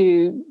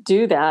to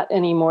do that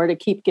anymore, to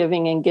keep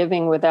giving and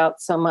giving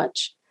without so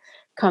much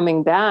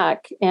coming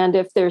back. And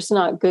if there's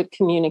not good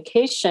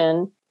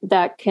communication,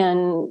 that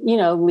can,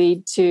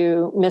 lead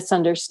to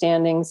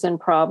misunderstandings and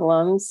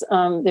problems.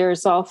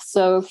 There's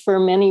also, for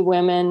many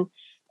women,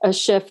 a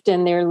shift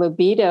in their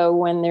libido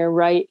when they're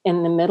right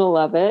in the middle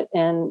of it.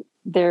 And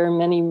there are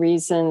many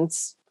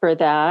reasons for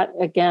that.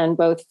 Again,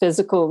 both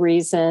physical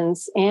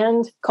reasons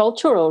and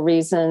cultural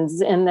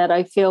reasons. And that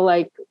I feel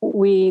like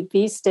we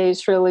these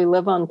days really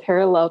live on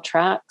parallel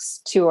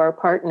tracks to our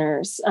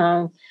partners.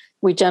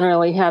 We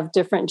generally have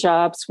different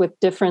jobs with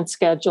different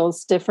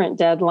schedules, different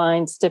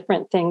deadlines,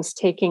 different things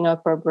taking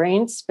up our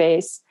brain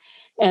space.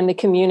 And the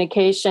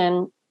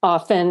communication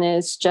often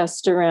is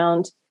just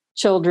around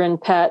children,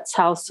 pets,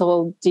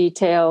 household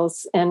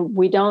details. And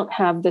we don't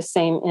have the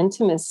same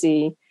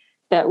intimacy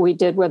that we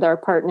did with our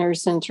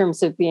partners in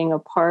terms of being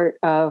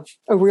a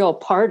real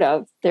part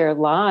of their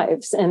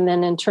lives. And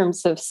then in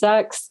terms of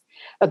sex,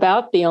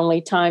 about the only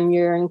time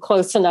you're in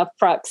close enough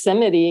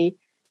proximity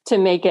to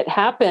make it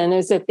happen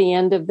is at the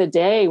end of the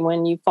day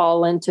when you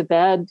fall into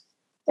bed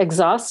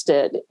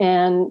exhausted.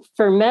 And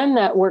for men,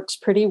 that works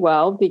pretty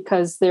well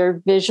because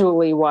they're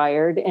visually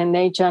wired and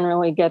they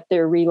generally get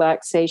their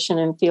relaxation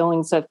and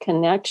feelings of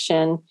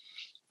connection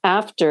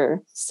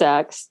after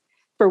sex.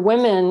 For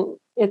women,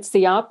 it's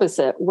the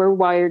opposite. We're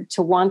wired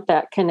to want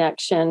that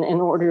connection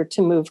in order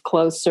to move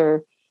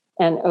closer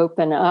and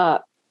open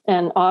up.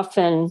 And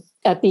often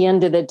at the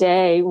end of the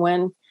day,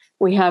 when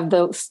we have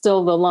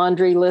still the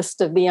laundry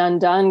list of the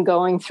undone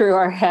going through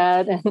our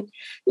head, and,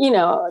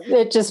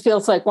 it just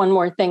feels like one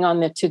more thing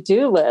on the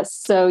to-do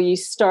list. So you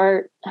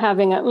start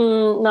having a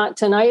not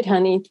tonight,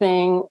 honey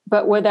thing,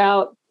 but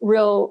without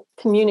real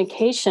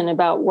communication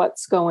about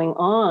what's going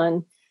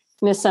on,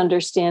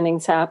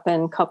 misunderstandings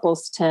happen.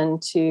 Couples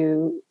tend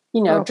to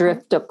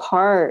drift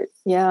apart.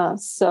 Yeah.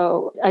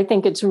 So I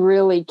think it's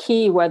really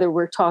key, whether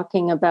we're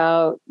talking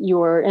about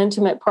your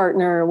intimate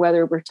partner,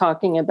 whether we're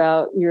talking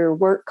about your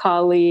work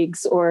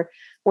colleagues, or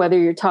whether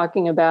you're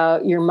talking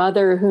about your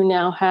mother who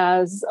now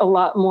has a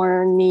lot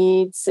more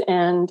needs,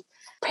 and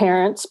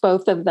parents,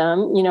 both of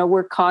them.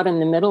 We're caught in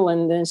the middle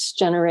in this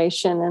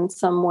generation in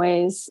some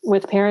ways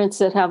with parents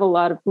that have a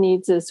lot of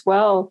needs as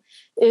well,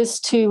 is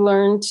to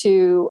learn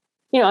to,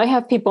 I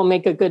have people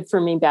make a good for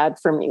me, bad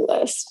for me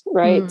list,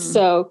 right?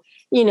 So,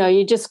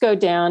 you just go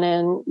down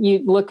and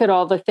you look at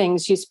all the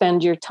things you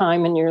spend your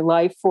time and your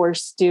life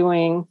force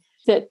doing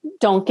that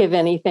don't give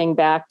anything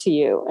back to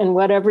you. And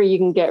whatever you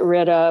can get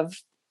rid of,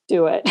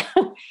 do it.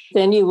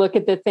 Then you look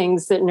at the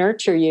things that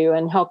nurture you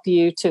and help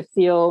you to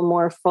feel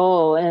more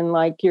full and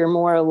like you're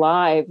more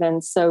alive.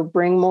 And so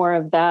bring more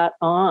of that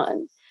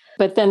on.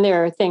 But then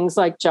there are things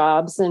like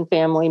jobs and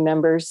family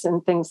members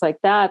and things like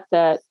that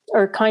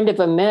are kind of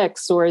a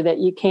mix, or that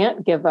you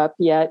can't give up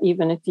yet,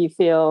 even if you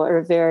feel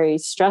are very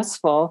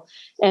stressful.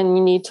 And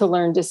you need to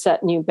learn to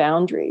set new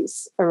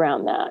boundaries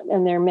around that.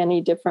 And there are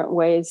many different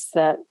ways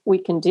that we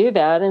can do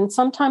that. And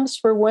sometimes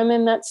for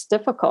women, that's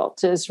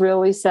difficult, is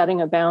really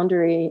setting a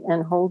boundary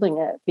and holding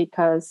it,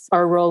 because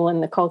our role in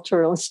the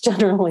culture is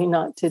generally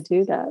not to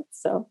do that.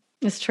 So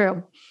it's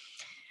true.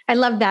 I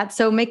love that.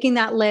 So making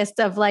that list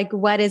of like,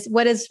 what is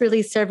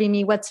really serving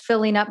me, what's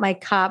filling up my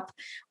cup,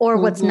 or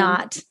what's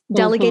not,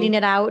 delegating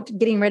it out,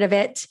 getting rid of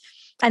it.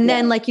 And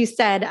then, like you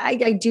said,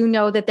 I do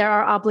know that there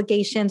are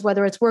obligations,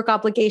 whether it's work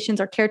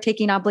obligations or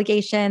caretaking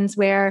obligations,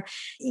 where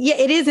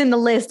it is in the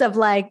list of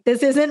like,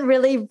 this isn't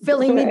really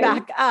filling me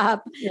back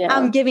up. Yeah.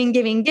 I'm giving.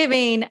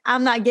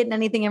 I'm not getting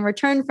anything in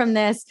return from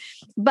this.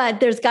 But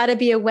there's got to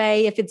be a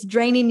way, if it's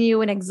draining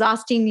you and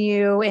exhausting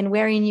you and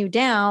wearing you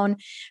down,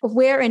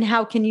 where and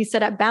how can you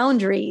set up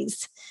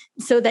boundaries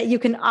so that you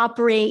can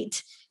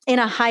operate in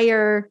a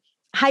higher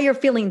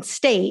feeling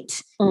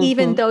state,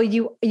 even though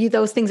you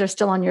those things are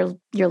still on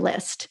your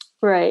list.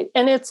 Right.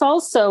 And it's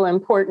also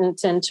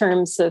important in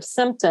terms of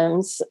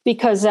symptoms,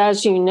 because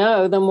as you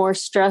know, the more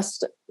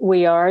stressed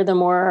we are, the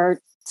more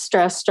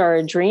stressed our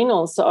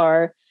adrenals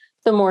are,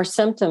 the more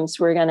symptoms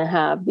we're going to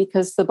have,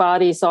 because the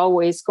body's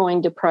always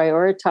going to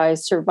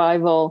prioritize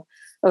survival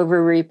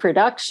over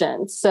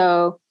reproduction.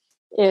 So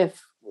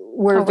if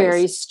we're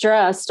very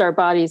stressed, our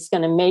body's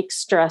going to make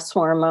stress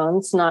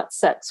hormones, not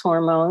sex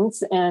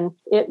hormones. And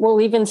it will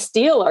even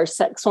steal our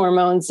sex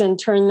hormones and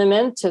turn them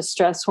into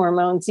stress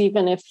hormones,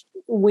 even if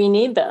we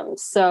need them.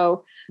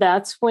 So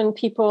that's when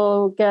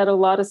people get a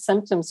lot of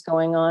symptoms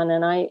going on.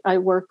 And I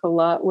work a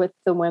lot with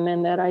the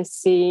women that I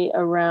see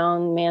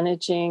around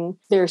managing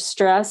their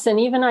stress and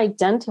even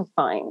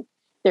identifying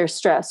their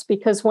stress,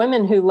 because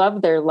women who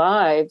love their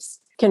lives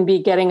can be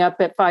getting up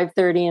at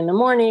 5:30 in the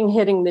morning,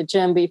 hitting the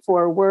gym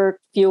before work,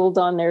 fueled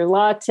on their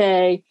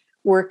latte,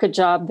 work a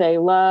job they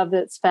love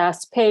that's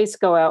fast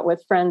paced, go out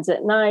with friends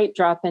at night,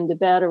 drop into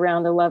bed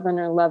around 11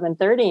 or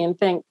 11:30 and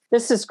think,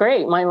 this is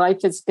great. My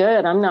life is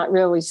good. I'm not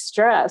really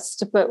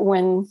stressed. But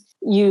when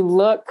you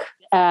look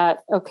at,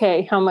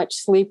 okay, how much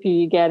sleep are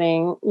you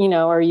getting?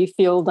 Are you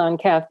fueled on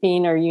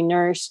caffeine? Are you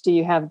nourished? Do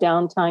you have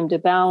downtime to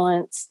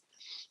balance?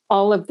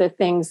 all of the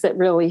things that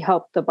really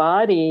help the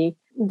body,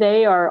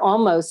 they are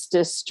almost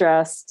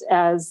distressed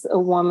as a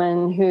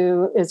woman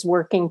who is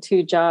working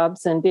 2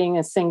 jobs and being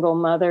a single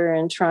mother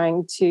and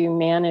trying to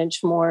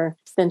manage more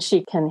than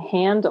she can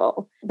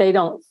handle. They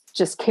don't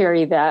just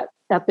carry that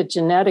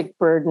epigenetic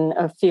burden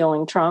of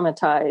feeling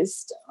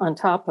traumatized on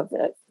top of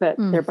it, but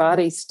their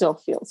body still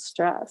feels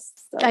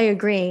stressed. So. I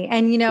agree.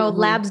 And,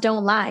 labs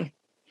don't lie.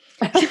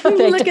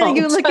 Look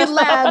at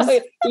labs.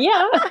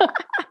 Yeah.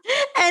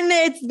 And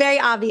it's very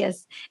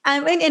obvious.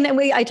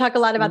 I talk a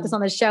lot about this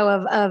on the show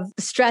of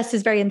stress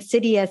is very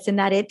insidious in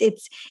that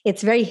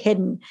it's very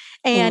hidden,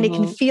 and it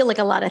can feel like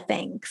a lot of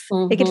things.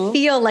 It can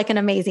feel like an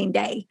amazing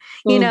day,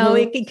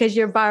 because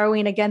you're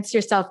borrowing against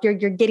yourself. You're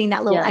getting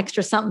that little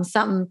extra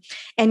something.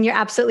 And you're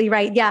absolutely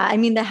right. Yeah. I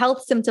mean, the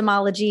health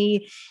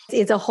symptomology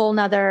is a whole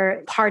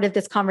nother part of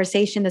this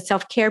conversation. The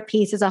self-care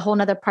piece is a whole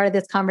nother part of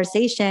this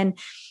conversation.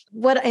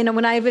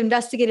 When I've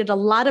investigated a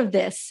lot of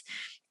this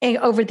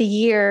over the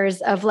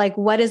years of like,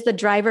 what is the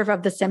driver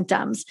of the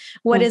symptoms?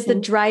 What is the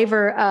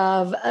driver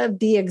of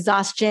the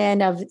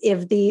exhaustion, of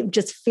the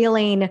just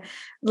feeling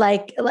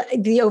like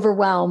the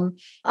overwhelm?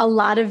 A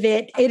lot of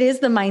it is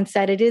the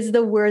mindset. It is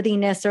the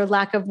worthiness or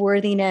lack of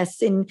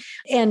worthiness, and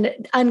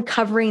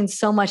uncovering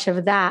so much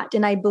of that.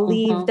 And I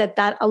believe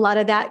that a lot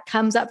of that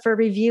comes up for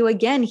review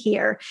again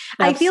here.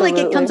 Absolutely. I feel like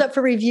it comes up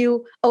for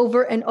review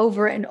over and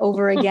over and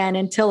over again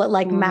until it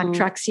like Mack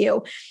trucks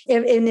you.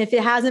 If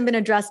it hasn't been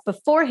addressed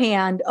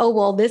beforehand, oh,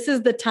 well, this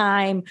is the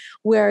time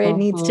where it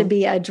needs to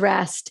be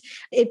addressed.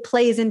 It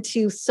plays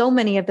into so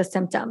many of the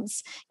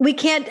symptoms.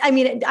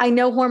 I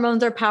know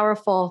hormones are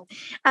powerful.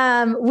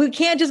 We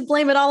can't just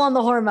blame it all on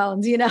the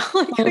hormones,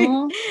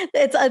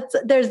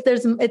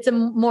 It's a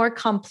more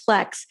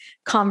complex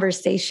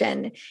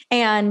conversation.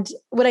 And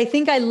what I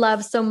think I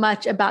love so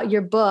much about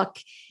your book,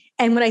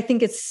 and what I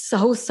think is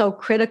so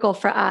critical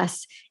for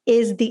us,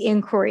 is the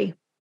inquiry.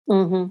 I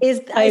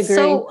agree.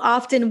 So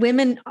often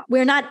women,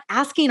 we're not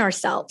asking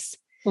ourselves.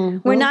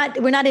 We're not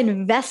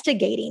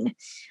investigating.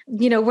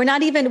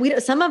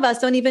 Some of us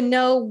don't even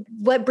know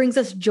what brings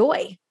us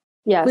joy.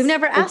 Yes, we've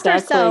never asked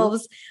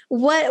ourselves,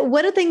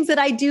 what are things that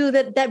I do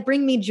that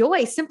bring me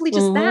joy? Simply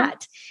just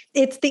that.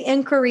 It's the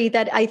inquiry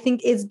that I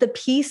think is the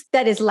piece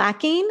that is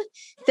lacking,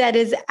 that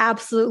is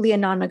absolutely a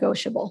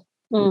non-negotiable.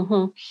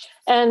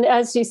 And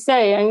as you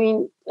say,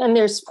 and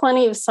there's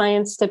plenty of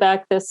science to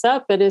back this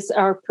up, it is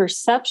our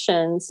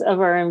perceptions of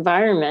our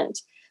environment,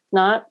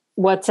 not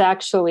what's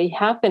actually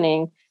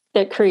happening,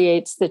 that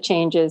creates the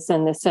changes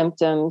and the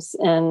symptoms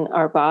in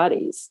our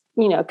bodies.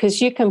 Because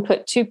you can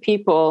put 2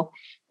 people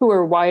who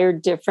are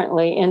wired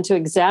differently into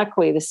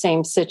exactly the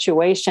same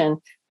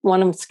situation.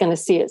 One of them's going to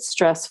see it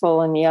stressful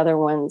and the other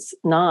one's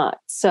not.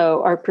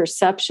 So our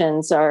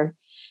perceptions are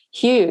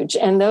huge,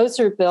 and those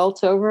are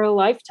built over a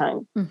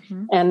lifetime.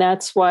 And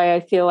that's why I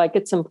feel like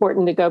it's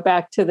important to go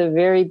back to the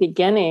very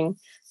beginning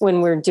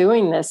when we're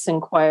doing this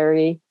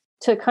inquiry,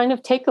 to kind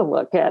of take a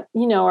look at,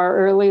 our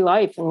early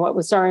life and what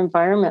was our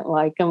environment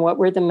like, and what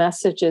were the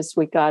messages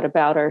we got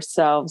about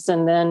ourselves.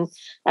 And then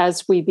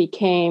as we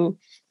became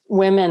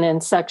women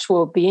and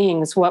sexual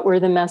beings, what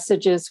were the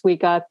messages we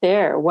got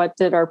there? What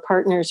did our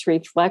partners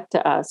reflect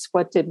to us?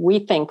 What did we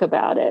think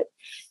about it?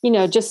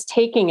 Just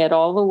taking it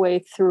all the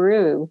way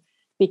through,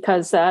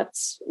 because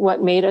that's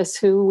what made us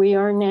who we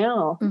are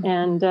now.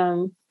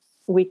 And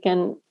we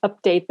can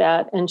update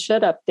that, and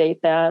should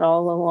update that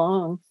all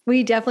along.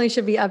 We definitely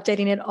should be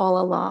updating it all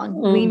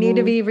along. We need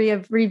to be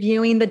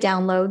reviewing the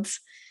downloads.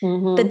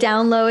 The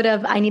download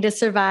of I need to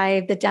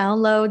survive, the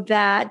download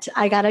that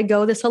I got to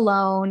go this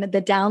alone,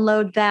 the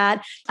download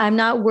that I'm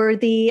not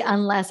worthy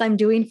unless I'm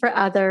doing for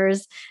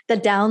others, the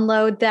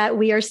download that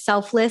we are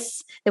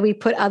selfless, that we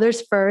put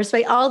others first,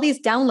 right? All these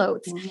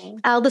downloads,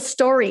 all the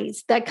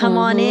stories that come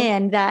on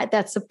in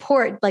that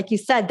support, like you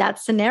said, that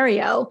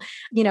scenario,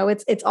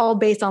 it's all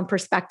based on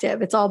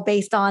perspective. It's all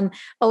based on,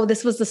 oh,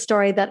 this was the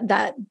story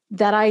that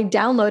I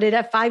downloaded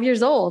at 5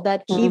 years old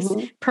that keeps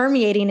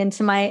permeating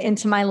into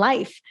my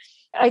life.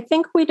 I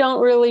think we don't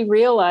really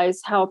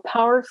realize how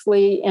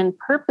powerfully and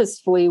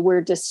purposefully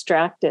we're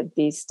distracted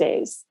these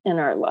days in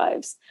our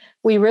lives.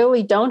 We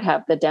really don't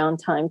have the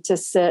downtime to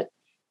sit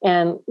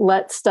and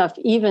let stuff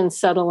even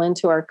settle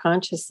into our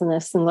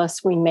consciousness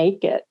unless we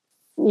make it.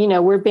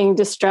 We're being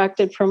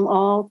distracted from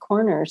all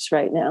corners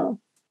right now.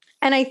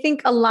 And I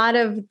think a lot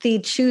of the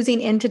choosing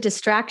into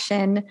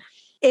distraction,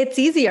 it's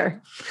easier.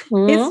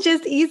 It's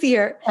just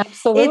easier.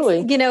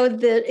 Absolutely.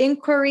 It's, the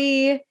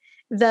inquiry,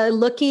 the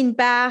looking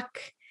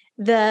back,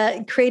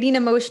 the creating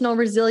emotional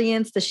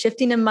resilience, the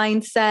shifting of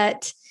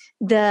mindset,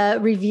 the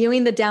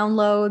reviewing the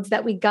downloads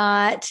that we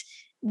got.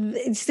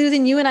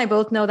 Susan, you and I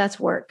both know that's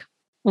work.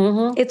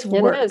 It's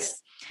work. It is.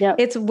 Yep.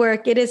 It's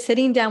work. It is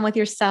sitting down with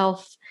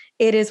yourself.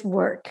 It is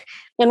work.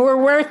 And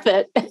we're worth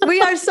it. We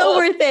are so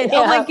worth it.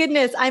 Yeah. Oh my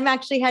goodness. I'm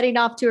actually heading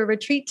off to a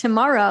retreat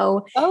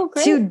tomorrow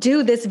to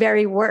do this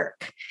very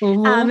work.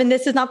 And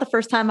this is not the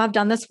first time I've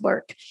done this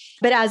work,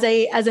 but as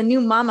a new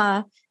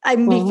mama,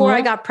 Before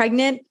I got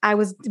pregnant, I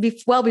was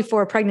well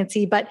before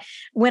pregnancy, but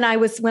when I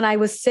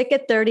was sick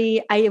at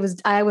 30,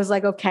 I was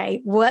like,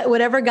 okay,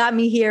 whatever got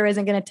me here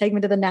isn't going to take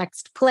me to the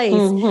next place.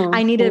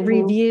 I need to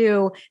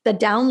review the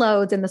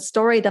downloads and the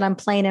story that I'm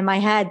playing in my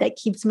head that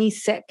keeps me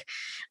sick.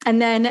 And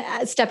then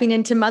stepping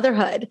into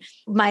motherhood,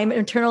 my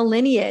maternal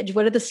lineage.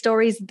 What are the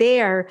stories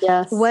there?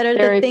 Yes, what are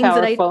the things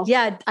powerful.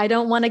 that I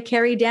don't want to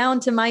carry down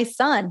to my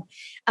son?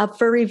 Up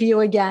for review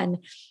again,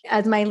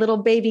 as my little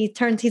baby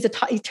turns, he's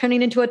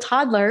turning into a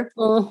toddler,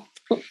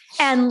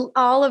 and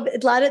a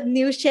lot of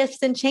new shifts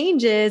and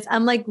changes.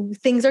 I'm like,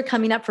 things are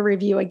coming up for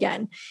review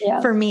again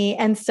for me,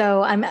 and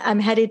so I'm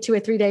headed to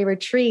a 3-day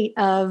retreat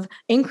of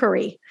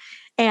inquiry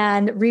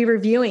and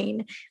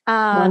re-reviewing.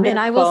 And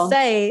I will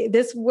say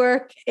this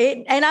work,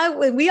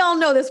 we all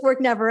know this work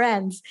never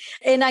ends.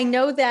 And I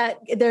know that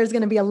there's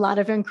going to be a lot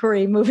of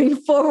inquiry moving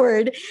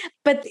forward,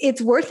 but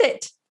it's worth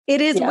it.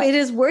 It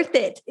is worth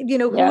it.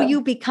 Who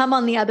you become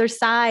on the other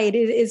side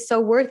is so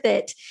worth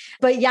it.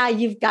 But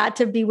you've got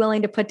to be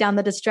willing to put down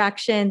the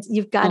distractions.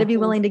 You've got to be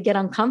willing to get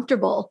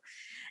uncomfortable.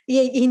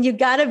 And you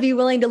got to be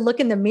willing to look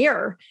in the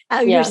mirror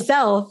at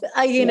yourself,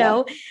 but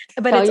Tell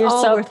it's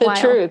all worthwhile.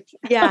 The truth.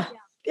 Yeah,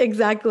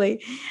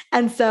 exactly.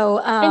 And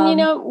so,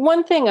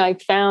 one thing I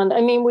found,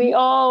 we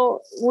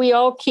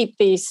all keep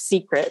these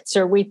secrets,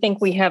 or we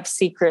think we have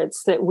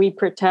secrets that we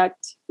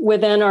protect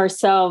within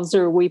ourselves,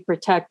 or we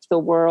protect the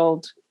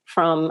world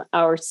from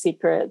our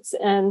secrets.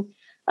 And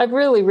I've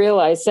really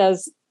realized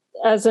as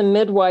a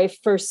midwife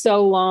for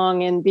so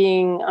long, and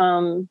being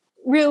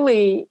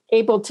really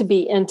able to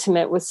be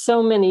intimate with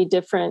so many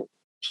different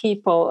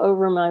people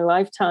over my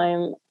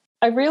lifetime,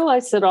 I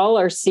realized that all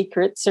our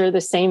secrets are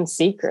the same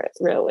secret,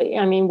 really.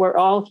 We're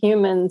all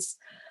humans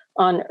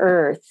on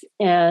Earth.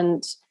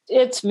 And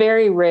it's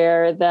very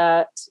rare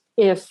that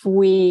if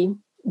we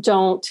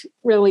don't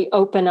really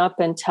open up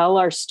and tell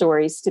our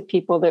stories to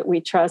people that we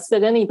trust,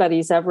 that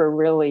anybody's ever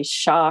really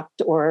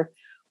shocked or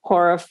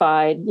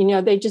horrified.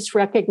 They just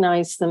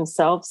recognize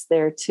themselves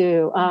there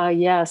too.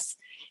 Yes,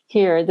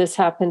 here, this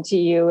happened to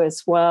you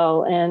as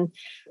well. And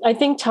I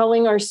think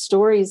telling our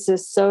stories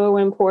is so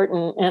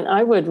important. And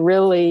I would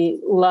really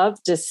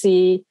love to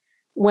see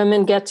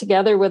women get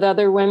together with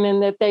other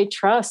women that they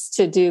trust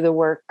to do the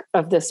work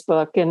of this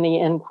book and the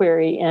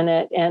inquiry in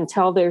it, and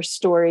tell their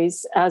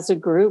stories as a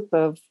group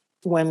of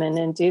women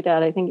and do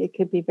that. I think it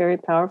could be very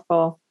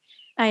powerful.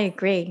 I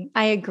agree.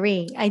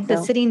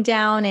 The sitting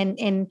down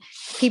and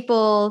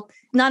people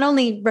not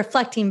only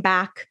reflecting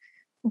back,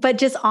 but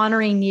just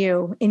honoring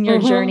you in your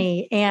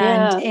journey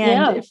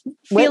and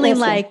feeling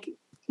like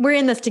we're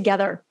in this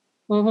together.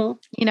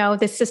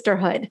 This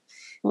sisterhood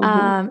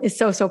is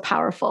so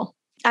powerful.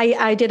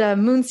 I did a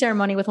moon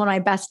ceremony with one of my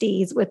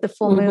besties with the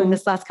full moon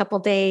this last couple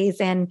of days,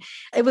 and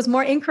it was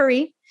more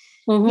inquiry,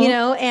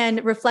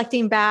 and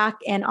reflecting back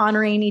and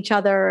honoring each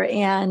other,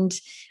 and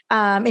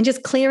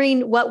just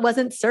clearing what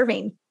wasn't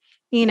serving.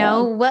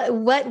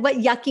 What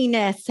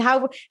yuckiness?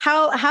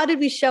 How did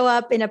we show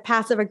up in a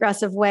passive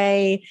aggressive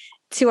way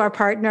to our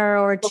partner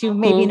or to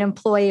maybe an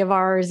employee of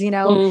ours?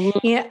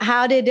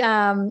 How did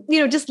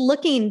just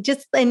looking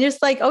just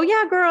like, oh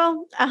yeah,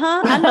 girl,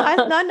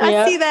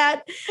 I see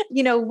that.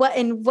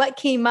 What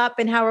came up,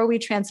 and how are we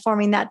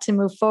transforming that to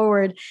move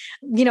forward?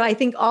 I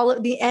think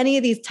any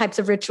of these types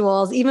of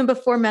rituals, even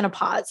before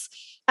menopause,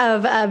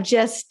 of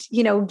just,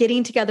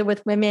 getting together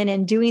with women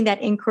and doing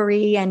that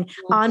inquiry and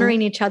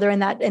honoring each other in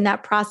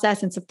that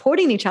process, and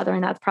supporting each other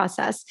in that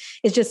process,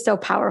 is just so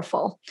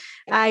powerful.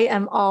 I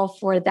am all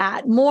for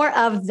that. More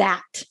of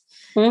that,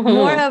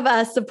 more of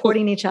us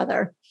supporting each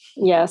other.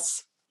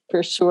 Yes,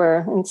 for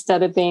sure.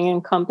 Instead of being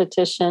in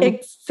competition.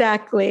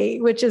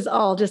 Exactly. Which is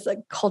all just like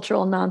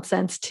cultural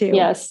nonsense too.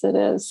 Yes, it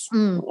is.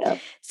 Yep.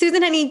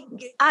 Susan, honey,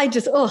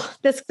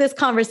 this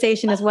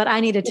conversation is what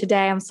I needed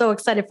today. I'm so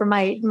excited for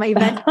my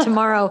event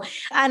tomorrow.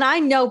 And I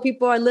know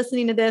people are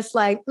listening to this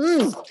like,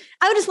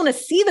 I just want to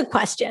see the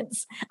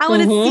questions. I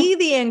want to see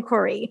the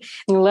inquiry.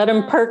 Let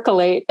them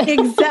percolate.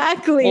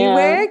 Exactly. Yeah.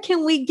 Where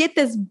can we get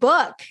this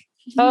book?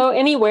 Oh,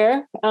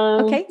 anywhere.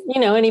 Okay.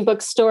 Any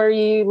bookstore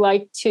you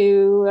like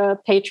to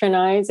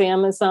patronize,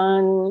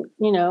 Amazon,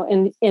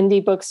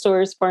 indie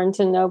bookstores, Barnes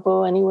and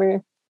Noble,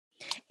 anywhere.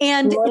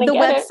 And the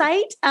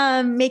website,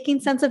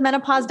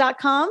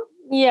 makingsenseofmenopause.com.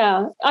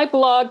 Yeah, I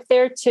blog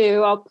there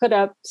too. I'll put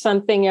up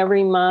something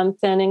every month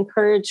and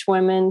encourage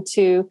women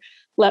to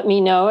let me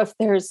know if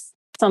there's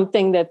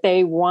something that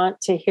they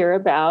want to hear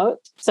about,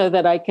 so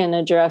that I can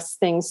address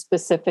things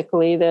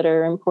specifically that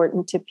are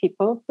important to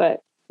people. But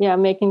yeah,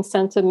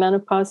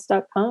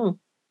 makingsenseofmenopause.com.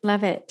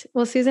 Love it.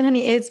 Well, Susan,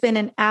 honey, it's been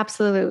an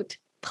absolute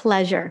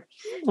pleasure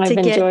to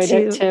get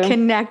to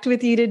connect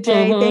with you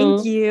today.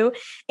 Thank you.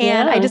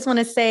 And I just want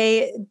to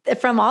say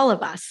from all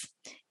of us,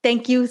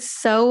 thank you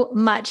so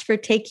much for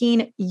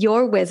taking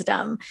your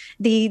wisdom,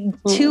 the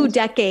 2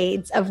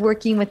 decades of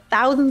working with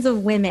thousands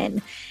of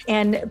women,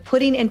 and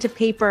putting into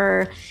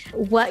paper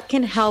what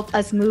can help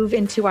us move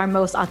into our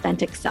most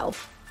authentic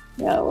self.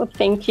 Yeah, well,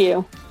 thank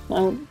you.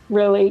 I'm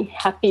really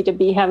happy to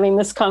be having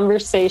this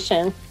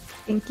conversation.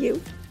 Thank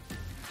you.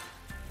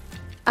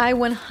 I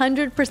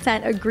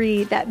 100%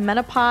 agree that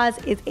menopause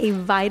is a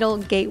vital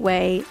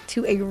gateway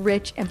to a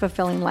rich and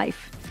fulfilling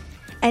life.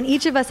 And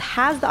each of us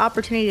has the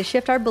opportunity to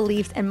shift our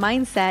beliefs and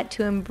mindset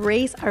to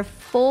embrace our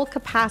full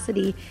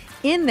capacity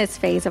in this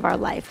phase of our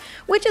life,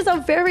 which is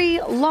a very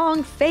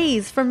long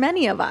phase for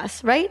many of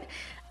us, right?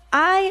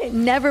 I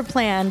never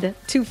planned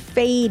to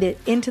fade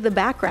into the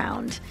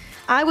background.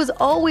 I was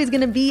always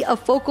going to be a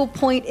focal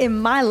point in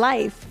my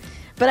life.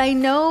 But I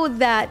know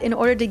that in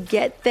order to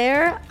get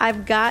there,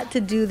 I've got to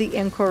do the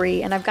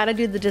inquiry and I've got to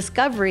do the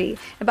discovery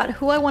about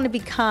who I want to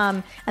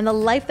become and the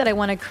life that I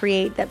want to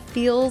create that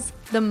feels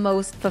the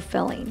most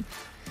fulfilling.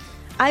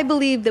 I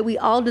believe that we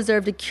all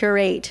deserve to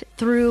curate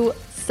through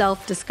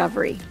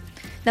self-discovery.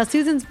 Now,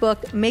 Susan's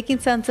book, Making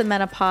Sense of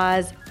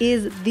Menopause,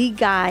 is the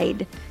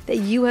guide that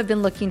you have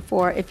been looking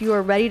for if you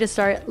are ready to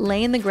start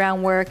laying the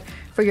groundwork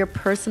for your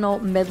personal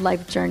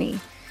midlife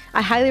journey.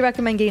 I highly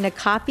recommend getting a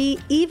copy,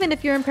 even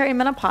if you're in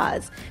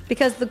perimenopause,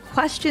 because the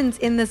questions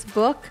in this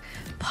book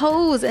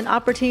pose an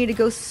opportunity to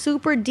go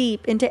super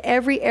deep into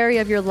every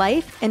area of your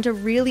life and to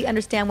really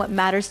understand what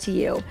matters to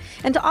you.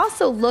 And to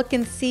also look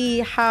and see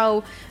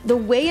how the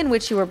way in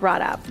which you were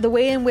brought up, the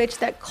way in which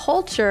that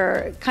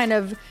culture kind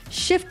of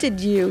shifted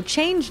you,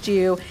 changed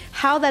you,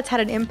 how that's had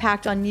an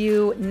impact on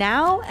you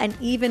now and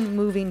even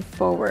moving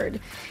forward.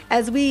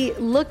 As we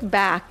look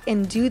back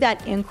and do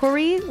that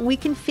inquiry, we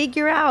can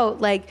figure out,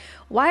 like,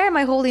 why am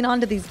I holding on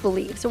to these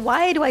beliefs? Or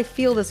why do I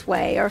feel this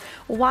way? Or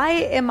why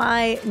am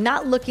I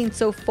not looking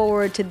so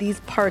forward to these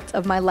parts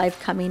of my life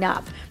coming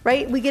up,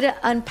 right? We get to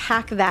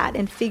unpack that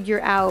and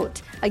figure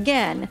out,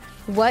 again,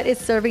 what is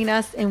serving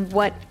us and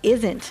what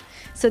isn't,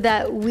 so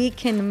that we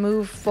can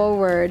move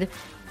forward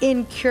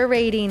in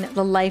curating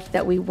the life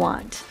that we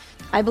want.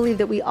 I believe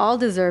that we all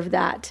deserve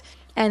that.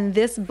 And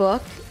this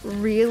book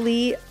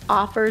really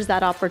offers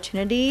that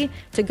opportunity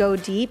to go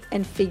deep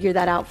and figure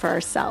that out for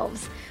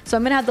ourselves. So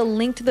I'm going to have the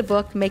link to the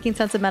book, Making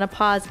Sense of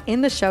Menopause,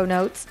 in the show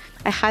notes.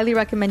 I highly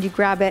recommend you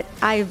grab it.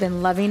 I've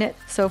been loving it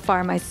so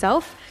far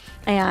myself,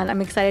 and I'm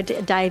excited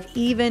to dive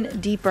even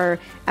deeper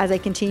as I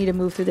continue to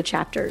move through the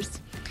chapters.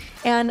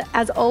 And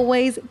as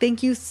always,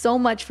 thank you so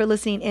much for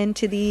listening in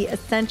to the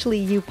Essentially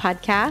You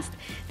podcast.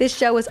 This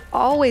show is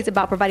always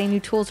about providing you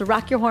tools to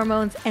rock your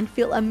hormones and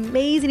feel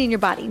amazing in your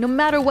body, no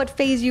matter what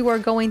phase you are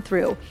going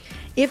through.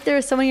 If there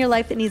is someone in your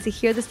life that needs to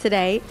hear this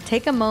today,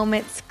 take a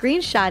moment,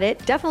 screenshot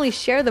it, definitely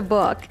share the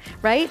book,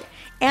 right?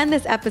 And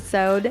this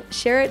episode,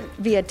 share it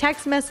via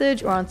text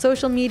message or on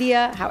social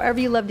media, however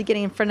you love to get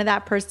in front of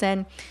that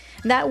person.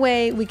 That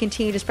way we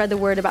continue to spread the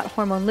word about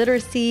hormone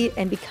literacy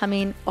and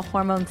becoming a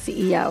hormone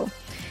CEO.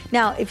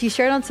 Now, if you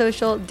share it on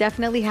social,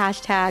 definitely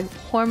hashtag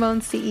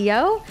Hormone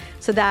CEO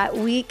so that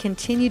we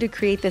continue to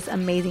create this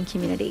amazing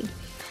community.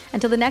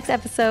 Until the next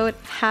episode,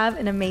 have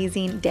an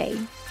amazing day.